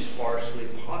 That's pretty sparsely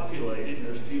populated.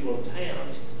 There's a few little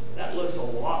towns. That looks a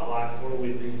lot like where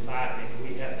we'd be fighting if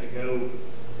we have to go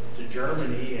to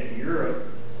Germany and Europe.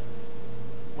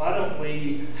 Why don't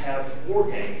we have war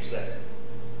games there?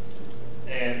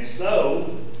 And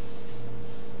so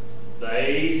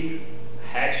they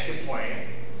hatched a plan,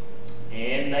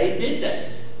 and they did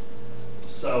that.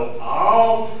 So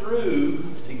all through,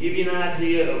 to give you an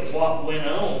idea of what went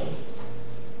on,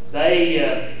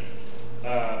 they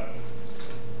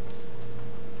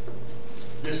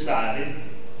decided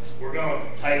we're going to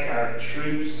take our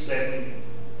troops,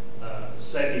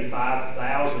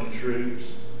 75,000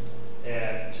 troops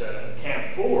at Camp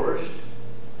Forest,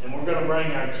 and we're going to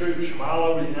bring our troops from all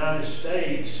over the United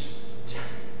States.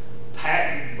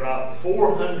 Patton brought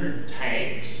 400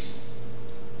 tanks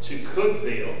to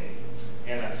Cookeville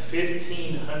and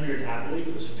 1,500, I believe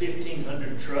it was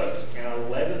 1,500 trucks and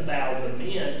 11,000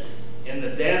 men in the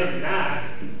dead of night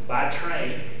by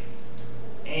train.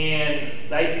 And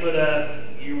they put up,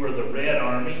 you were the Red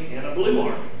Army and a Blue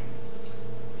Army.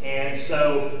 And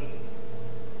so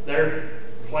they're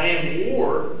playing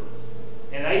war,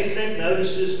 and they sent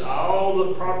notices to all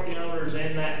the property owners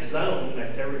in that zone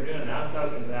that they were doing. Now, I'm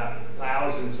talking about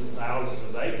thousands and thousands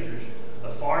of acres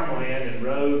of farmland and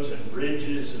roads and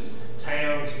bridges and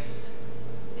towns.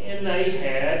 And they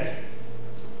had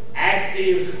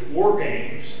active war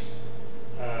games,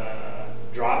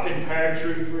 drop-in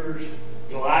paratroopers,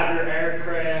 glider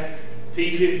aircraft,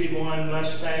 P-51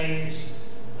 Mustangs,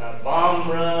 bomb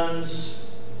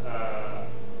runs,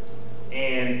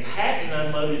 and Patton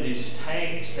unloaded his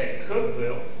tanks at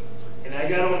Cookeville, and they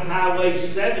got on Highway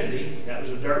 70, that was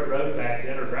a dirt road back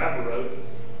then, or gravel road,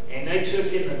 and they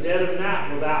took in the dead of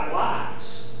night without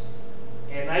lights.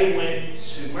 And they went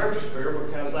to Murfreesboro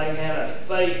because they had a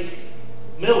fake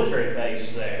military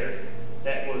base there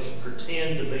that was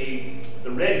pretend to be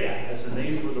the red guys, and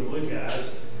these were the blue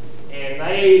guys. And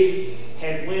they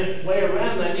had went way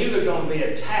around. They knew they were going to be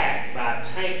attacked by a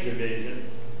tank division,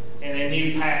 and they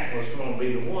knew Patton was going to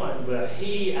be the one, but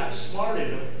he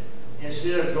outsmarted them.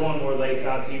 Instead of going where they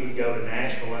thought he would go to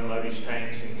Nashville, unload his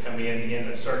tanks, and come in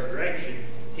a certain direction,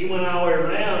 he went all the way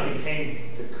around and came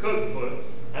to Cookfoot,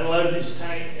 unloaded his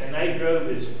tank, and they drove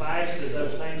as fast as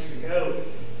those tanks could go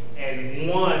and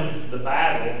won the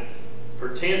battle,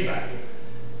 pretend battle.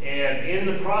 And in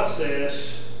the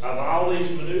process of all these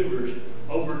maneuvers,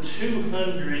 over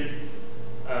 200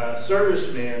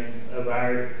 servicemen of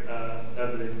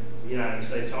the United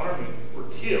States Army were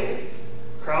killed,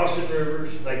 crossing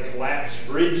rivers. They collapsed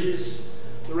bridges.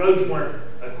 The roads weren't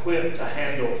equipped to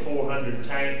handle 400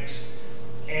 tanks,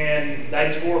 and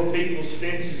they tore people's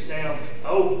fences down.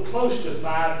 Close to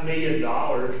 $5 million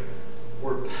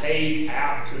were paid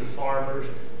out to the farmers.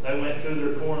 They went through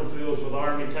their cornfields with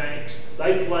Army tanks.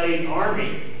 They played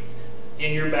Army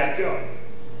in your backyard.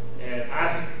 And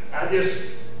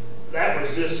that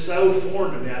was just so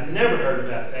foreign to me. I never heard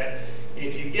about that.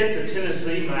 If you get the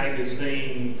Tennessee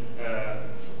magazine,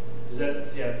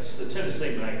 it's the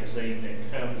Tennessee magazine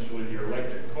that comes with your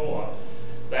electric co-op.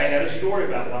 They had a story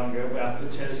about long ago about the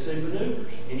Tennessee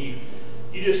maneuvers. And you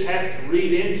just have to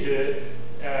read into it.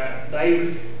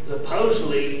 They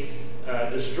supposedly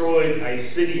destroyed a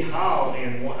city hall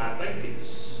in one, I think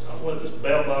it's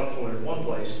Bell Buckle or one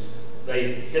place.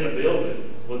 They hit a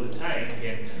building with a tank,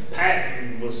 and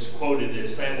Patton was quoted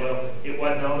as saying, well, it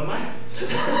wasn't on the map.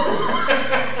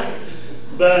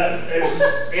 But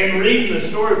in reading the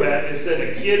story about it, it said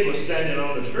a kid was standing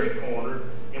on the street corner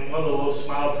in one of the little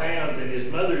small towns, and his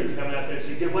mother had come out there and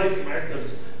said, get away from there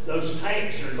because those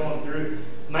tanks are going through,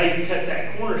 maybe cut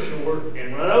that corner short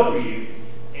and run over you.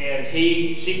 And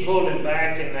she pulled him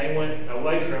back, and they went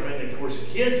away from it. And of course, the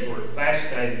kids were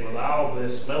fascinated with all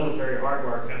this military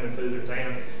hardware coming through their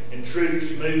town and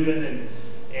troops moving,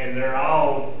 and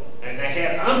they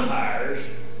had umpires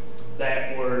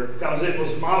that were, because it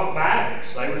was mock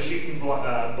battles. They were shooting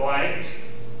blanks,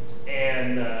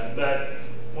 but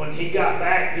when he got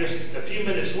back just a few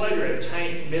minutes later, a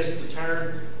tank missed the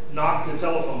turn, knocked the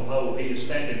telephone pole he was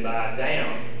standing by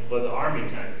down with the Army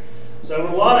tank. So there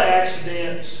were a lot of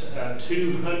accidents.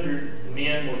 200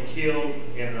 men were killed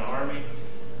in the Army.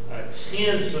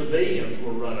 10 civilians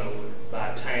were run over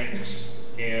by tanks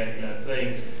and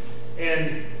things.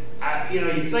 And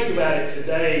you think about it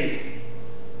today,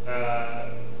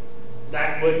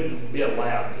 that wouldn't be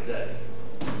allowed today.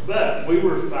 But we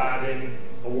were fighting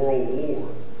a world war,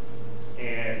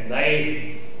 and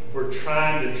they were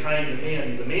trying to train the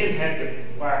men. The men had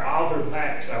to wear all their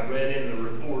packs. I've read in the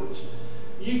reports.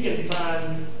 You can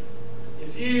find,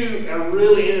 if you are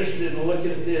really interested in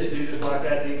looking at this, do just like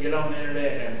I did, get on the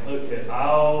internet and look at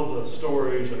all the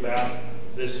stories about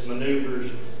this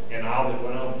maneuvers and all that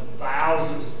went on.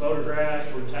 Thousands of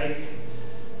photographs were taken.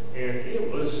 And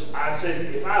it was, I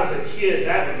said, if I was a kid,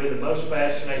 that would be the most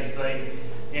fascinating thing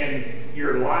in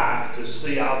your life, to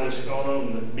see all this going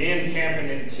on. The men camping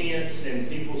in tents in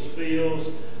people's fields.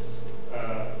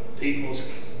 People's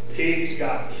pigs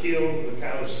got killed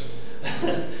because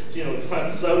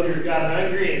soldiers got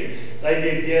hungry and they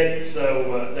did get,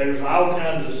 so there's all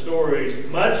kinds of stories,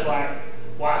 much like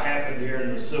what happened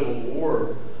during the Civil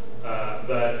War,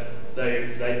 but they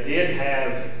did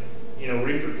have,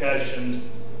 repercussions.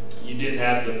 You did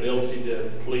have the ability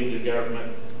to plead the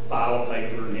government, file a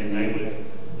paper, and they would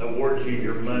award you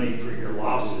your money for your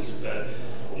losses. But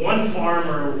one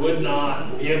farmer would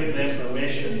not give them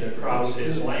permission to cross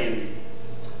his land.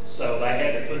 So they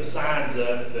had to put signs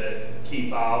up that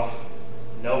keep off,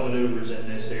 no maneuvers in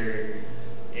this area.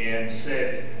 And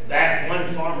said that one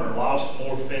farmer lost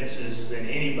more fences than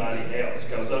anybody else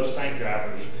because those tank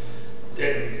drivers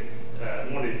didn't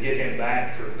want to get him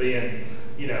back for being,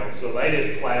 so they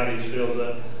just plowed his fields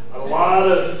up. A lot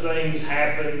of things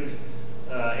happened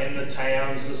in the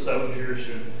towns, the soldiers,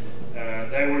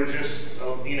 and they were just,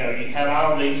 you had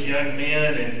all these young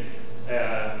men,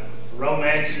 and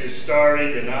romances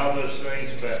started and all those things.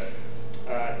 But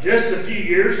just a few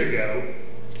years ago,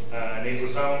 and it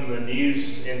was on the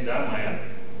news in Dunlap,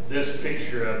 this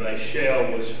picture of a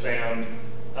shell was found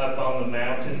up on the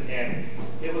mountain, and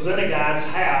it was in a guy's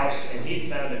house, and he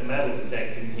found it metal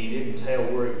detected. He didn't tell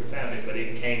where he found it, but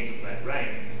it came from that rain.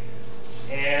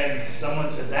 And someone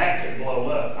said that could blow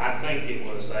up. I think it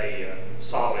was a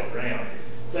solid round.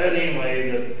 But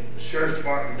anyway, the Sheriff's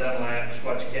Department of Dunlap,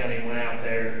 Sequatchie County went out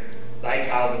there. They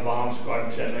called the bomb squad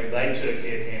and said they took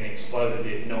it and exploded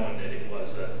it, knowing that it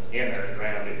was in or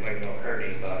around. It wasn't going to hurt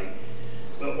anybody.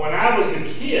 But when I was a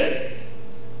kid,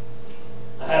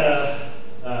 I had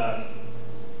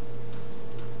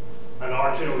an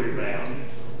artillery round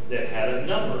that had a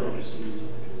number on it.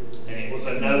 And it was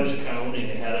a nose cone and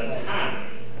it had a timer.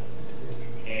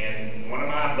 And one of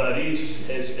my buddies,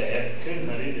 his dad, coon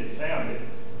hunted and found it.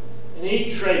 And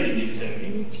he traded it to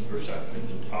me or something,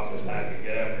 off his back of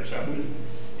gun or something.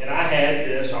 And I had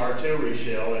this artillery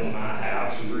shell in my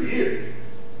house for years.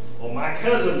 Well, my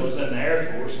cousin was in the Air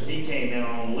Force and he came in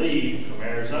on leave from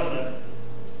Arizona,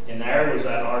 and there was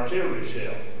that artillery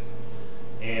shell.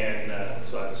 And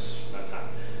so that's my time.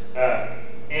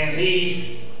 And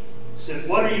he said,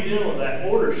 "What are you doing with that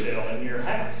mortar shell in your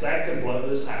house? That could blow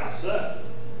this house up."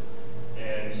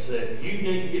 And said, "You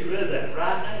need to get rid of that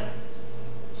right now."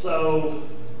 So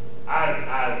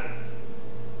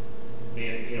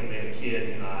being a kid,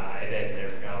 it had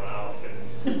never gone off,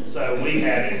 and so we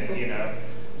had it,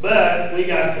 But we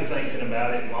got to thinking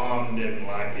about it. Mom didn't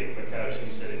like it because she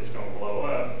said it was going to blow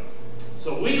up.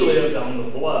 So we lived on the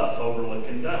bluff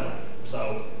overlooking Dunlap.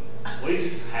 So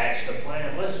we hatched a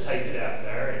plan. Let's take it out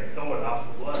there and throw it off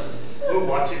the bluff. We'll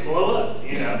watch it blow up,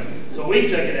 So we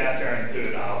took it out there and threw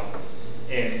it off.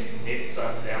 And it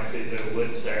thumped down through the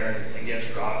woods there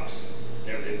against rocks.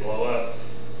 Never did blow up.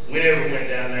 We never went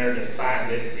down there to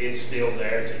find it. It's still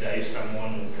there today.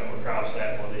 Someone will come across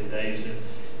that one of these days.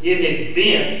 It had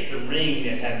bent the ring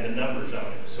that had the numbers on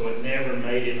it, so it never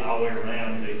made it all the way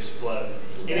around to explode.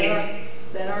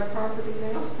 Is that our property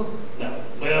now? No.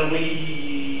 Well,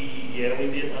 we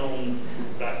did own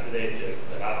right to the edge of it,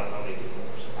 but I don't know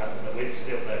anymore, so I don't know. It's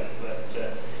still there. But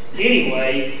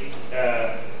anyway,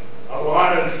 a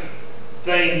lot of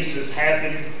things has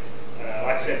happened.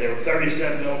 Like I said, there were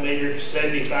 37 millimeters,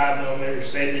 75 millimeters,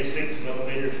 76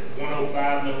 millimeters,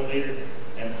 105 millimeters,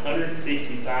 and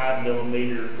 155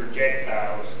 millimeter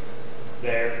projectiles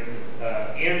there.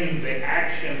 In the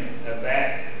action of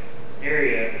that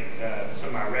area, some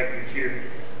of my records here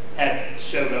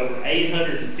showed over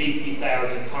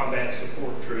 850,000 combat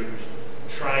support troops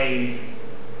trained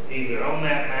either on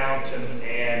that mountain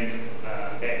and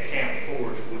at Camp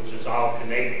Forest, which is all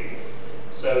connected.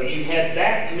 So you had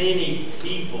that many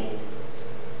people.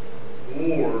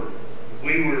 We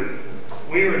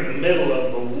were in the middle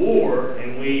of a war,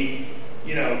 and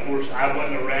of course, I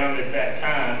wasn't around at that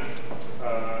time,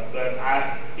 but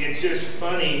it's just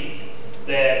funny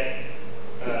that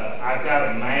I've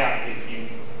got a map, if you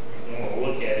want to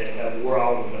look at it, of where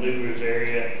all the maneuvers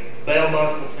area: Bell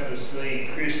Buckle, Tennessee;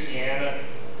 Christiana,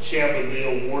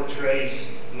 Shelbyville,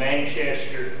 Wartrace,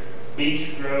 Manchester,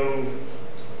 Beech Grove,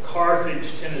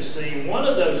 Carthage, Tennessee. One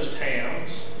of those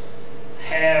towns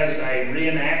has a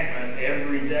reenactment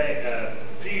every day. A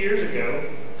few years ago,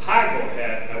 Pikeville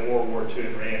had a World War II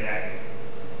reenactment.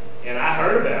 And I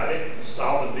heard about it,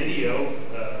 saw the video,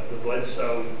 the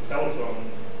Bledsoe Telephone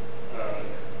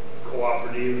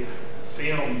Cooperative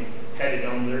film had it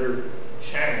on their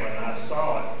channel, and I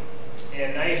saw it.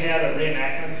 And they had a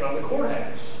reenactment from the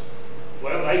courthouse.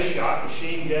 Well, they shot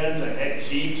machine guns and had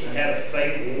jeeps and had a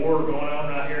fake war going on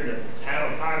right here in the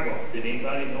town of Pikeville. Did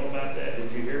anybody know about that?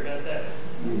 Did you hear about that?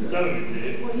 Mm-hmm. Some of you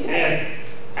did. Well, yeah.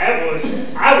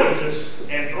 And I was just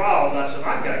enthralled, and I said,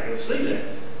 I got to go see that.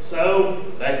 So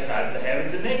they decided to have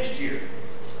it the next year.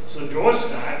 So Joyce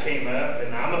and I came up,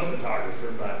 and I'm a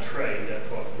photographer by trade. That's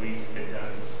what we had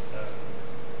done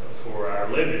for our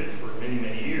living for many,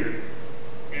 many years.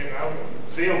 And I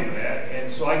filmed that, and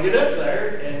so I get up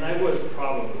there, and there was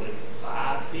probably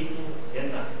 5 people in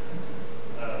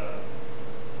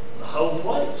the whole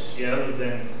place, other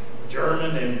than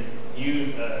German and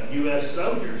U.S.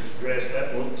 soldiers dressed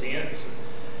up, little tents.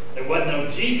 There wasn't no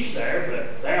jeeps there,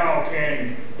 but they're all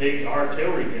carrying big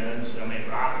artillery guns,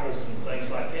 rifles and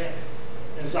things like that.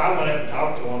 And so I went up and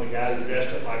talked to one of the guys who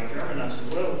dressed up like a German. I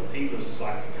said, well, he was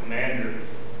like the commander.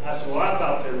 I said, well, I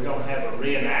thought they were going to have a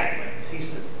reenactment. He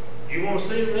said, you want to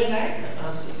see a reenactment? I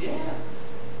said, yeah.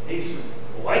 He said,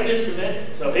 well, wait just a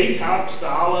minute. So he talks to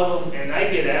all of them, and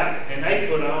they get out, and they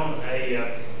put on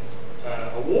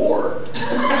a war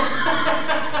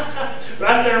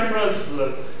right there in front of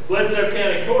the Bledsoe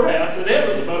County Courthouse, and it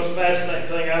was the most fascinating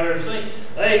thing I've ever seen.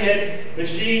 They had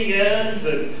machine guns,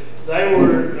 and they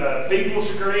were people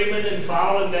screaming and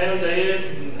falling down dead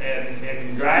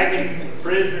and dragging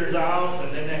prisoners off,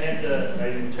 and then they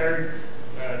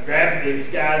grabbed these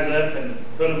guys up and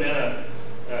put them in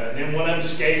then one of them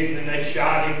escaped, and then they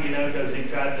shot him, because he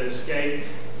tried to escape.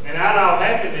 And that all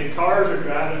happened, and cars are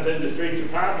driving through the streets of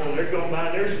Pikeville, and they're going by,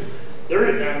 and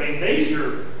I mean, these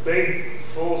are big,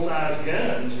 full-size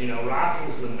guns, you know,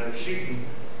 rifles, and they're shooting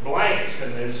blanks,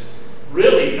 and there's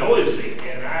really noisy,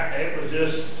 and it was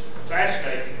just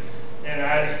fascinating. And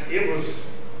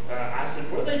I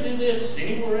said, will they do this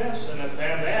anywhere else? And I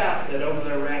found out that over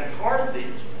there around Carthage,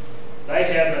 they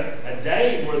have a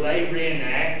day where they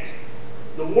reenact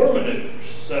the war maneuvers.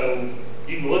 So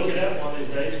you can look it up one of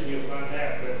these days and you'll find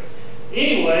out. But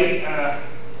anyway,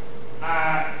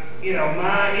 you know,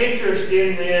 my interest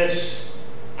in this,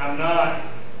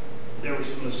 there were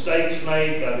some mistakes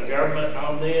made by the government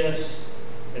on this,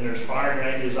 and there's firing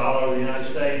ranges all over the United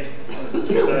States.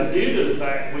 So due to the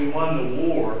fact we won the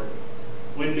war,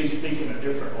 we'd be speaking a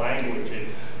different language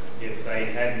if they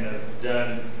hadn't have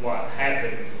done what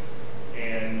happened.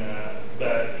 And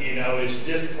but you know, it's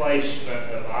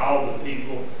displacement of all the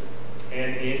people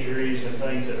and injuries and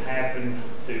things that happened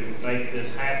to make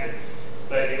this happen.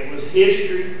 But it was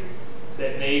history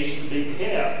that needs to be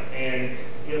kept. And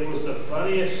it was the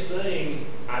funniest thing.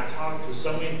 I talked to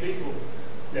so many people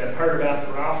that have heard about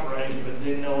the rifle range but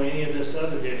didn't know any of this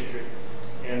other history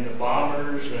and the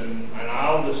bombers and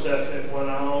all the stuff that went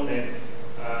on. And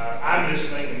I'm just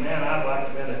thinking, man, I'd like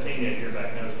to have been a teenager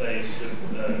back in those days to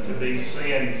be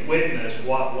witness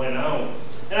what went on.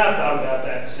 And I thought about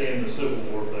that seeing the Civil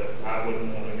War, but I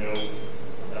wouldn't want to go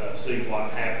see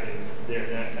what happened during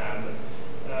that time.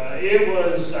 But it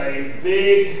was a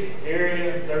big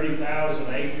area,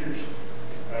 30,000 acres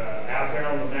out there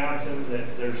on the mountain.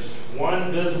 That there's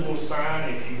one visible sign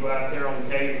if you go out there on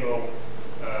Cagle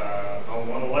on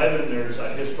 111. There's a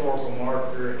historical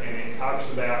marker, and it talks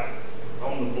about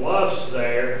on the bluffs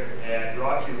there at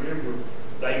Rocky River,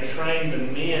 they trained the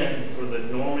men for the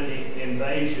Normandy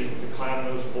invasion to climb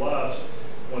those bluffs.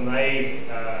 When they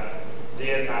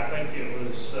did, I think it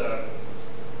was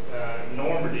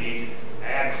Normandy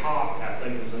ad hoc, I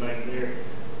think was the name there.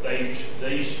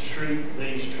 These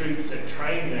troops that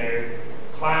trained there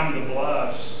climbed the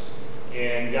bluffs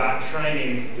and got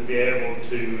training to be able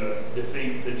to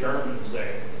defeat the Germans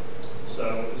there.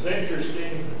 So it was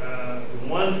interesting.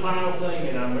 One final thing,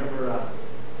 and I remember,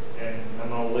 and I'm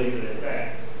going to leave it at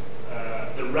that.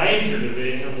 The Ranger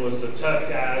Division was the tough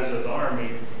guys of the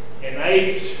Army, and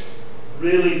they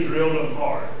really drilled them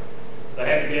hard. They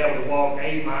had to be able to walk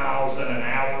 8 miles in an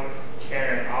hour,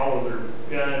 carrying all of their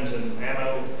guns and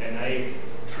ammo, and they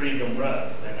treated them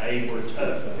rough, and they were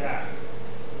tough guys.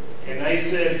 And they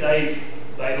said they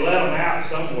let them out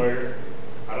somewhere.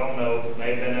 I don't know,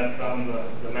 they've been up on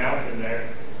the mountain there,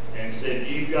 and said,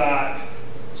 you got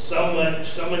so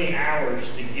many hours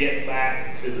to get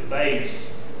back to the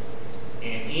base,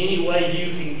 and any way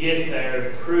you can get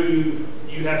there, prove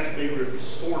you have to be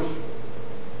resourceful.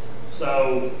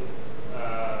 So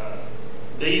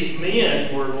these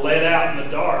men were let out in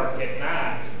the dark at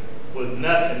night with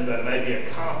nothing but maybe a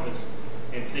compass,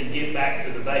 and said, get back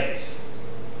to the base.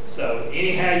 So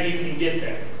anyhow you can get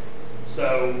there.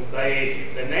 So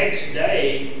the next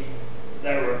day,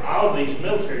 there were all these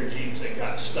military jeeps that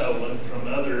got stolen from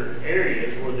other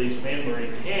areas where these men were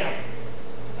in camp.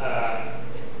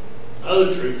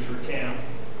 Other troops were camped.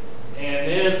 And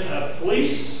then a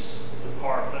police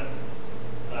department,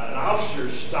 an officer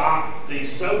stopped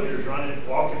these soldiers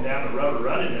walking down the road or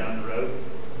running down the road.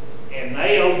 And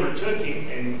they overtook him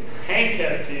and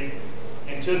handcuffed him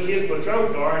and took his patrol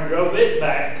car and drove it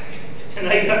back. And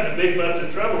they got in a big bunch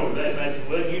of trouble with that. And I said,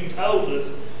 well, you told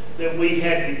us that we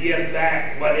had to give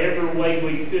back whatever way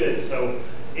we could. So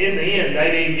in the end,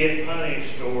 they didn't get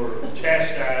punished or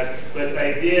chastised, but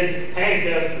they did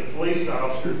handcuff the police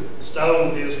officer,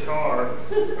 stole his car,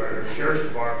 or the sheriff's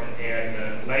department,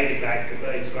 and made it back to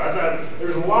base. So I thought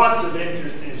there's lots of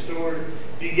interesting stories.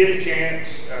 If you get a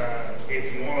chance,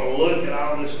 if you want to look at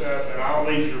all this stuff and all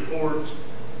these reports,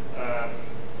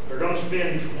 they're going to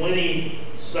spend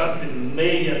 $20-something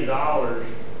million out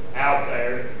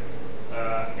there.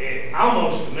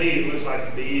 Almost to me, it looks like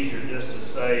it'd be easier just to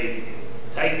say,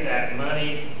 take that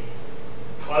money,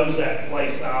 close that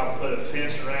place off, put a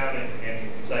fence around it, and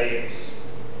say it's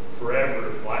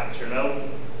forever, like Chernobyl.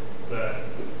 But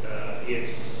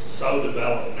it's so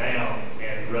developed now,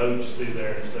 and roads through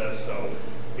there and stuff, so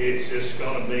it's just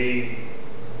going to be,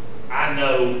 I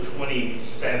know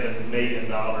 $27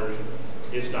 million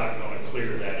is not going to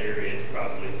clear that area. It's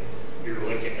probably, you're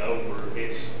looking over,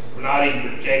 it's not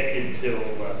even projected till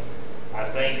I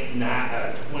think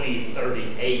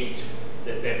 2038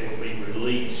 that will be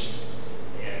released,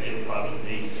 and it'll probably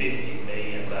be 50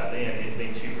 million by then. It'd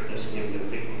be cheaper just to give the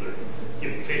people that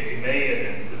give 50 million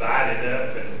and divide it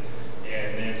up and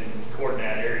then cordon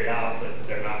that area out, but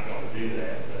they're not going to do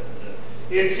that. But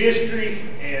it's history,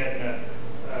 and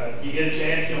you get a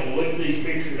chance, look at these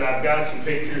pictures. I've got some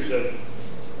pictures of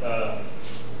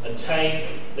a tank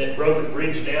that broke a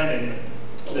bridge down, and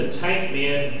the tank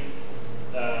men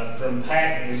from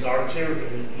Patton's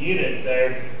artillery unit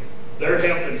there, they're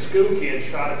helping school kids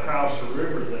try to cross the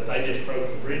river that they just broke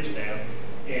the bridge down.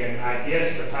 And I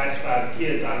guess to pacify the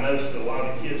kids, I noticed that a lot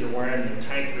of kids are wearing the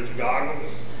tanker's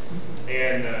goggles.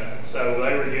 And so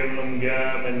they were giving them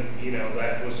gum, and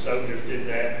that was soldiers did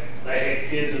that. They had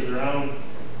kids of their own,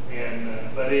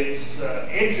 and but it's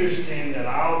interesting that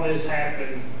all this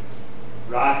happened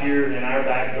right here in our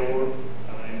back door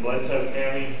in Bledsoe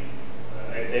County,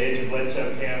 at the edge of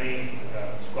Bledsoe County,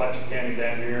 Sequatchie County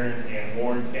down here, and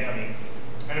Buren County.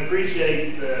 And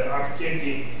appreciate the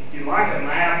opportunity. If you like a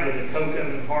map of the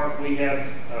Coconut Park, we have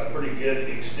a pretty good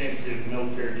extensive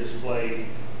military display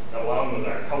along with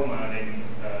our coal mining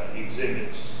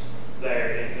exhibits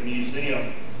there at the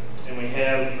museum. And we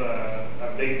have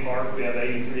a big park. We have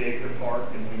 83-acre park,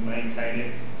 and we maintain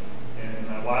it. And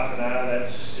my wife and I,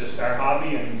 that's just our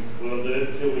hobby, and we'll do it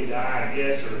until we die, I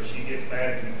guess, or if she gets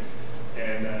back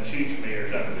and shoots me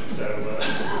or something. So,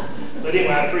 but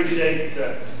anyway, I appreciate.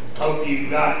 Hope you've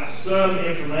got some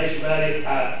information about it.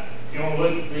 If you want to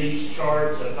look at these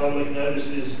charts, public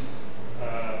notices,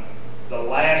 the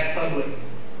last public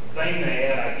thing they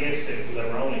had, I guess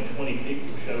there were only 20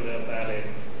 people showed up out at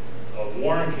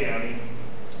Warren County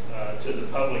to the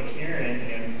public hearing,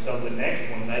 and so the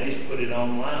next one they just put it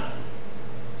online.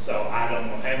 So I don't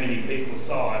know how many people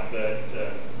saw it, but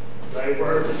they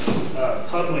were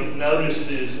public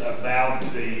notices about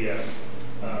the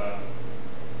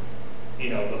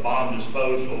the bomb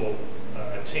disposal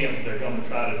attempt they're going to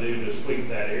try to do to sweep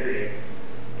that area.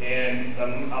 And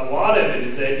a lot of it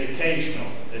is educational.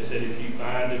 They said if you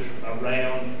find it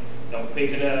around, don't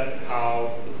pick it up,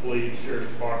 call the police, sheriff's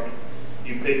department.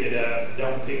 You pick it up,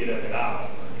 don't pick it up at all,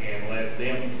 and let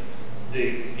them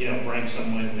bring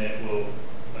someone that will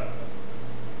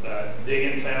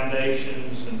dig in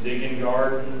foundations and dig in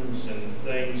gardens and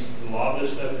things. A lot of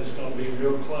this stuff is going to be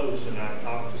real close, and I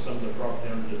talked to some of the property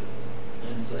owners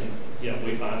and say,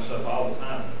 we find stuff all the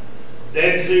time.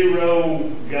 Dead Zero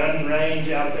gun range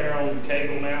out there on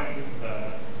Cable Mountain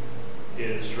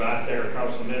is right there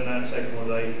across the midnight section where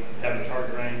they have a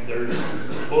target range.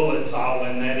 There's bullets all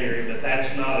in that area, but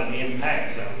that's not an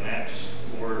impact zone. That's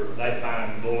where they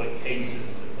find bullet cases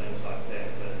and things like that.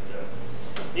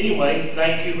 But anyway,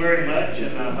 thank you very much,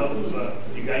 and I hope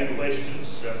if you got any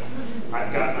questions,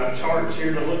 I've got my charts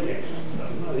here to look at. So.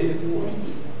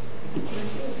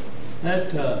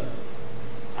 That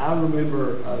I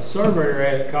remember a surveyor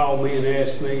had called me and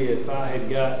asked me if I had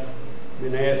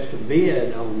been asked to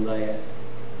bid on that,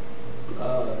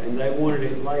 and they wanted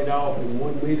it laid off in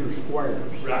 1 meter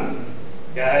squares. Right.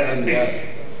 And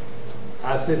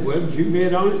I said, "Well, did you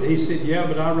bid on it?" He said, "Yeah,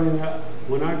 but I ran out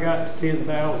when I got to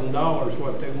 $10,000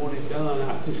 what they wanted done.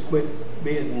 I just quit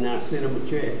bidding and I sent them a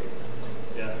check."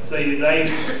 Yeah. See, they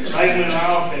went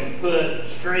off and put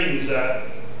strings up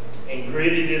and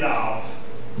gridded it off,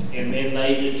 and then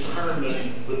they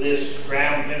determined with this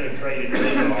ground penetrated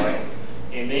radar,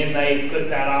 and then they put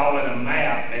that all in a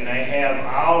map, and they have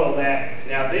all of that.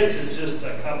 Now this is just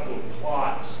a couple of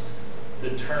plots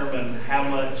to determine how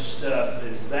much stuff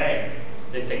is there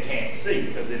that they can't see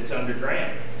because it's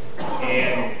underground.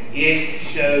 And it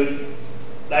showed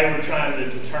they were trying to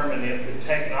determine if the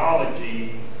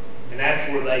technology, and that's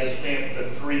where they spent the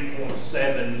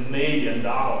 $3.7 million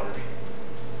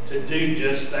to do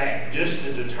just that, just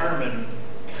to determine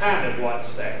kind of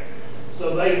what's there.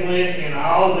 So they went in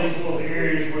all these little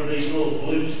areas where these little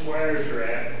blue squares are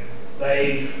at.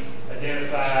 They've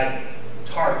identified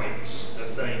targets of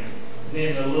things.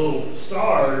 Then the little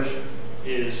stars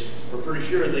we're pretty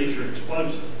sure these are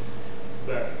explosive.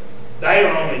 But they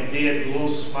only did little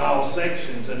small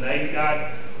sections, and they've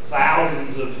got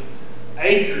thousands of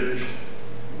acres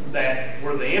that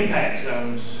were the impact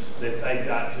zones that they've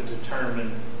got to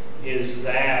determine is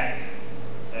that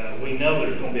we know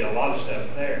there's going to be a lot of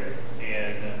stuff there,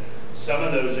 and some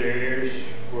of those areas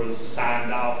was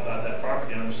signed off by that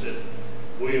property owner that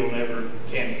we'll never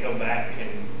can come back and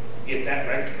get that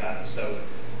rectified. So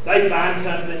if they find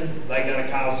something, they got to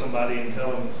call somebody and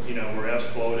tell them, or else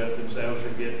blow it up themselves or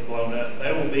get blown up.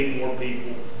 There will be more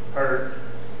people hurt.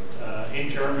 In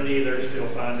Germany, they're still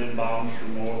finding bombs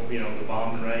from more, the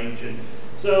bombing range, and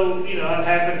so, it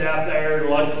happened out there.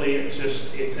 Luckily,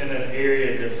 it's in an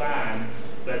area defined,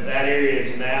 but that area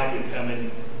is now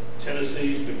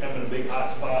Tennessee's becoming a big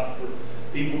hot spot for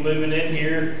people moving in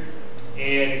here,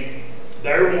 and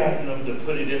they're wanting them to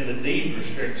put it in the deed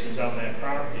restrictions on that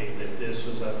property that this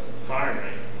was a fire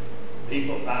range.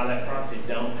 people that buy that property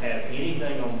don't have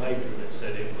anything on paper that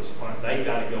said it was farm. They've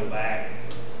got to go back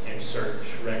and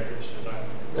search records to find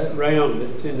it. That round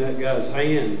that's in that guy's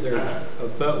hands, there,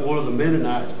 one of the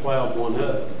Mennonites plowed one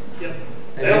up. Yep.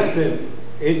 And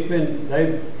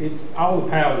it's all the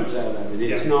powder's out of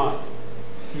it. It's not,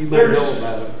 you may know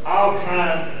about it. All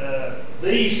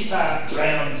these type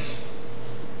rounds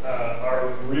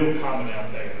are real common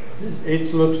out there.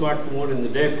 It looks like the one in the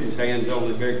deputy's hands,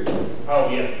 only bigger.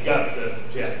 Oh yeah,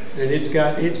 And it's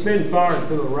been fired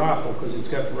through a rifle because it's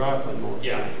got the rifling marks.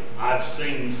 Yeah, I've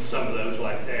seen some of those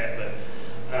like that, but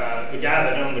the guy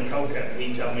that owned the coal company,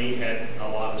 he told me he had a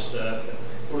lot of stuff. And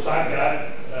of course, I've got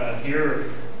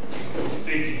here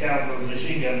 50 caliber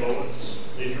machine gun bullets.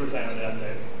 These were found out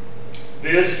there.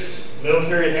 This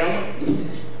military helmet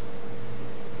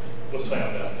was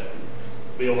found out there.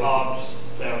 Bill Hobbs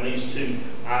found these two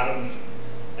items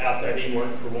out there. He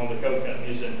worked for one of the coal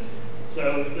companies, and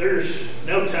so there's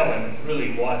no telling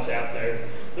really what's out there.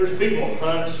 There's people who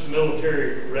hunt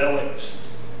military relics,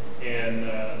 and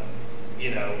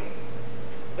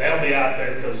they'll be out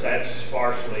there because that's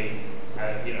sparsely.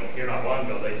 Here not long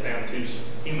ago they found 2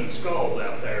 human skulls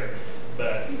out there,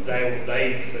 but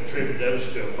they've attributed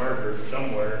those to a murder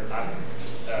somewhere.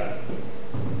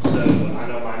 So I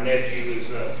know my nephew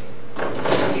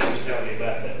he was telling me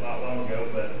about that not long ago.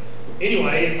 But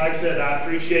anyway, like I said, I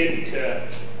appreciate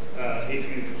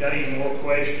if you've got any more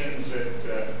questions.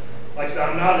 Like I said,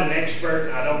 I'm not an expert,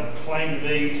 and I don't claim to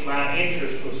be. My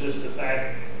interest was just the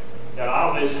fact that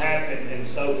all this happened and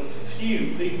so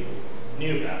few people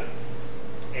knew about it.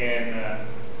 And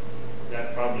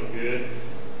that's probably good.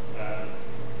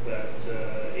 But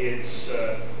it's,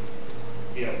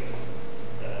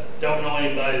 don't know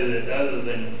anybody that other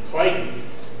than Clayton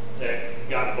that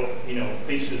got,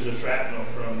 pieces of shrapnel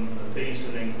from the piece.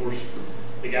 And then, of course,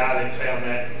 the guy that found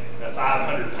that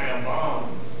 500-pound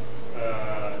bomb.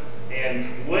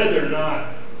 And whether or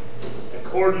not,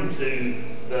 according to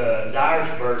the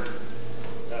Dyersburg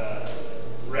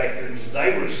records,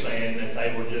 they were saying that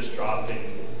they were just dropping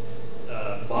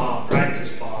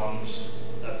practice bombs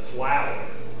of flour,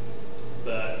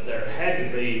 but there had to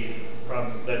be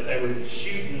that they were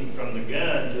shooting from the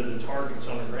gun to the targets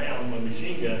on the ground with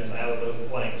machine guns out of those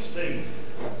planes too.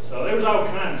 So there was all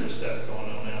kinds of stuff going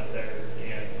on out there,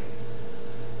 and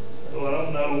so I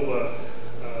don't know.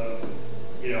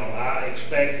 I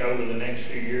expect over the next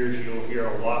few years you'll hear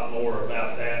a lot more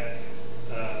about that.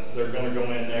 They're going to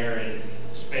go in there and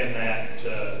spend that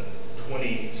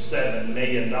 $27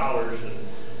 million, and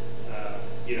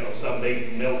some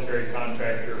big military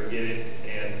contractor will get it,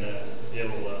 and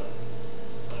it'll,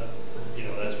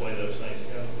 that's the way those things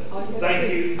go. But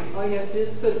thank you. All you have to do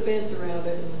is put a fence around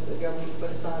it, and the government put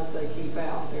a sign say keep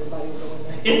out. Everybody will go in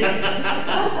there.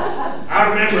 I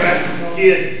remember as a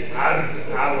kid,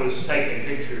 I was taking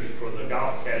pictures for the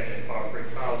golf academy in Fall Creek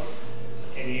Falls,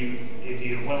 and if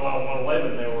you went along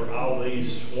 111, there were all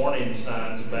these warning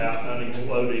signs about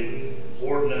unexploded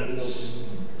ordnance.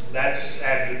 That's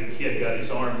after the kid got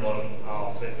his arm blown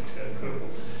off at Cookville.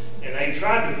 And they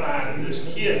tried to find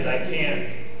this kid.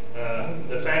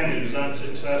 The family was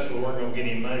unsuccessful, weren't going to get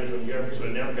any money from the government, so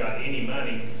they never got any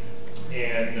money.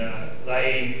 And I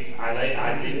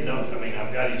didn't know,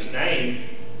 I've got his name,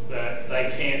 but they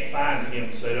can't find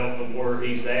him, so they don't know where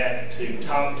he's at to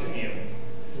talk to him.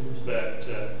 But,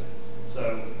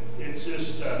 so it's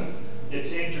just,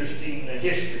 it's interesting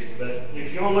history. But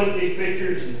if you want to look at these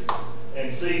pictures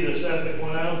and see the stuff that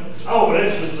went on,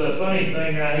 this is the funny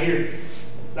thing right here.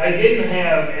 They didn't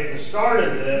have, at the start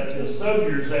of the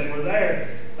soldiers that were there,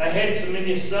 they had so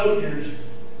many soldiers,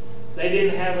 they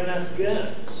didn't have enough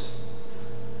guns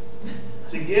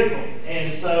to give them.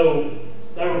 And so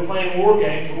they were playing war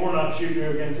games, but we're not shooting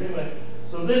their guns anyway.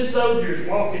 So this soldier's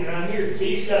walking around here,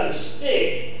 he's got a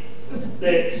stick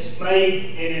that's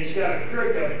made, and it's got a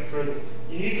crook on it and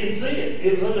you can see it.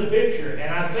 It was in the picture,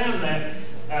 and I found that.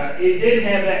 It didn't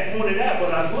have that pointed out,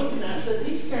 but I was looking at it, I said,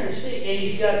 he's carrying a stick, and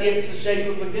it's the shape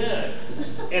of a gun.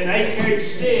 And they carried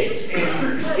sticks,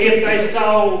 and if they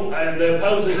saw the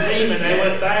opposing team and they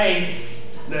went bang,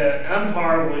 the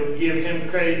umpire would give him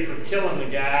credit for killing the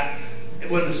guy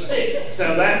with a stick.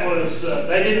 So that was,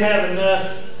 they didn't have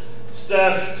enough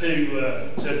stuff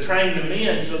to train the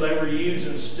men, so they were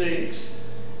using sticks.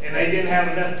 And they didn't have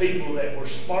enough people that were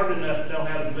smart enough to know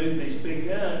how to move these big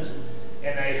guns.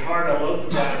 And they hired a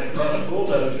local guy that run a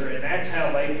bulldozer, and that's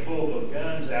how they pulled the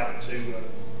guns out to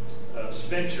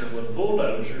Spencer with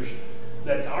bulldozers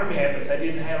that the Army had, but they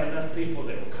didn't have enough people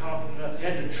that were competent enough. They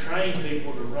had to train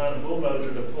people to run a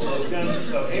bulldozer to pull those guns.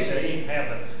 So they didn't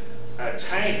have a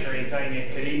tank or anything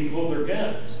that could even pull their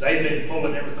guns. They've been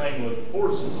pulling everything with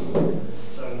horses.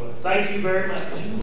 So thank you very much.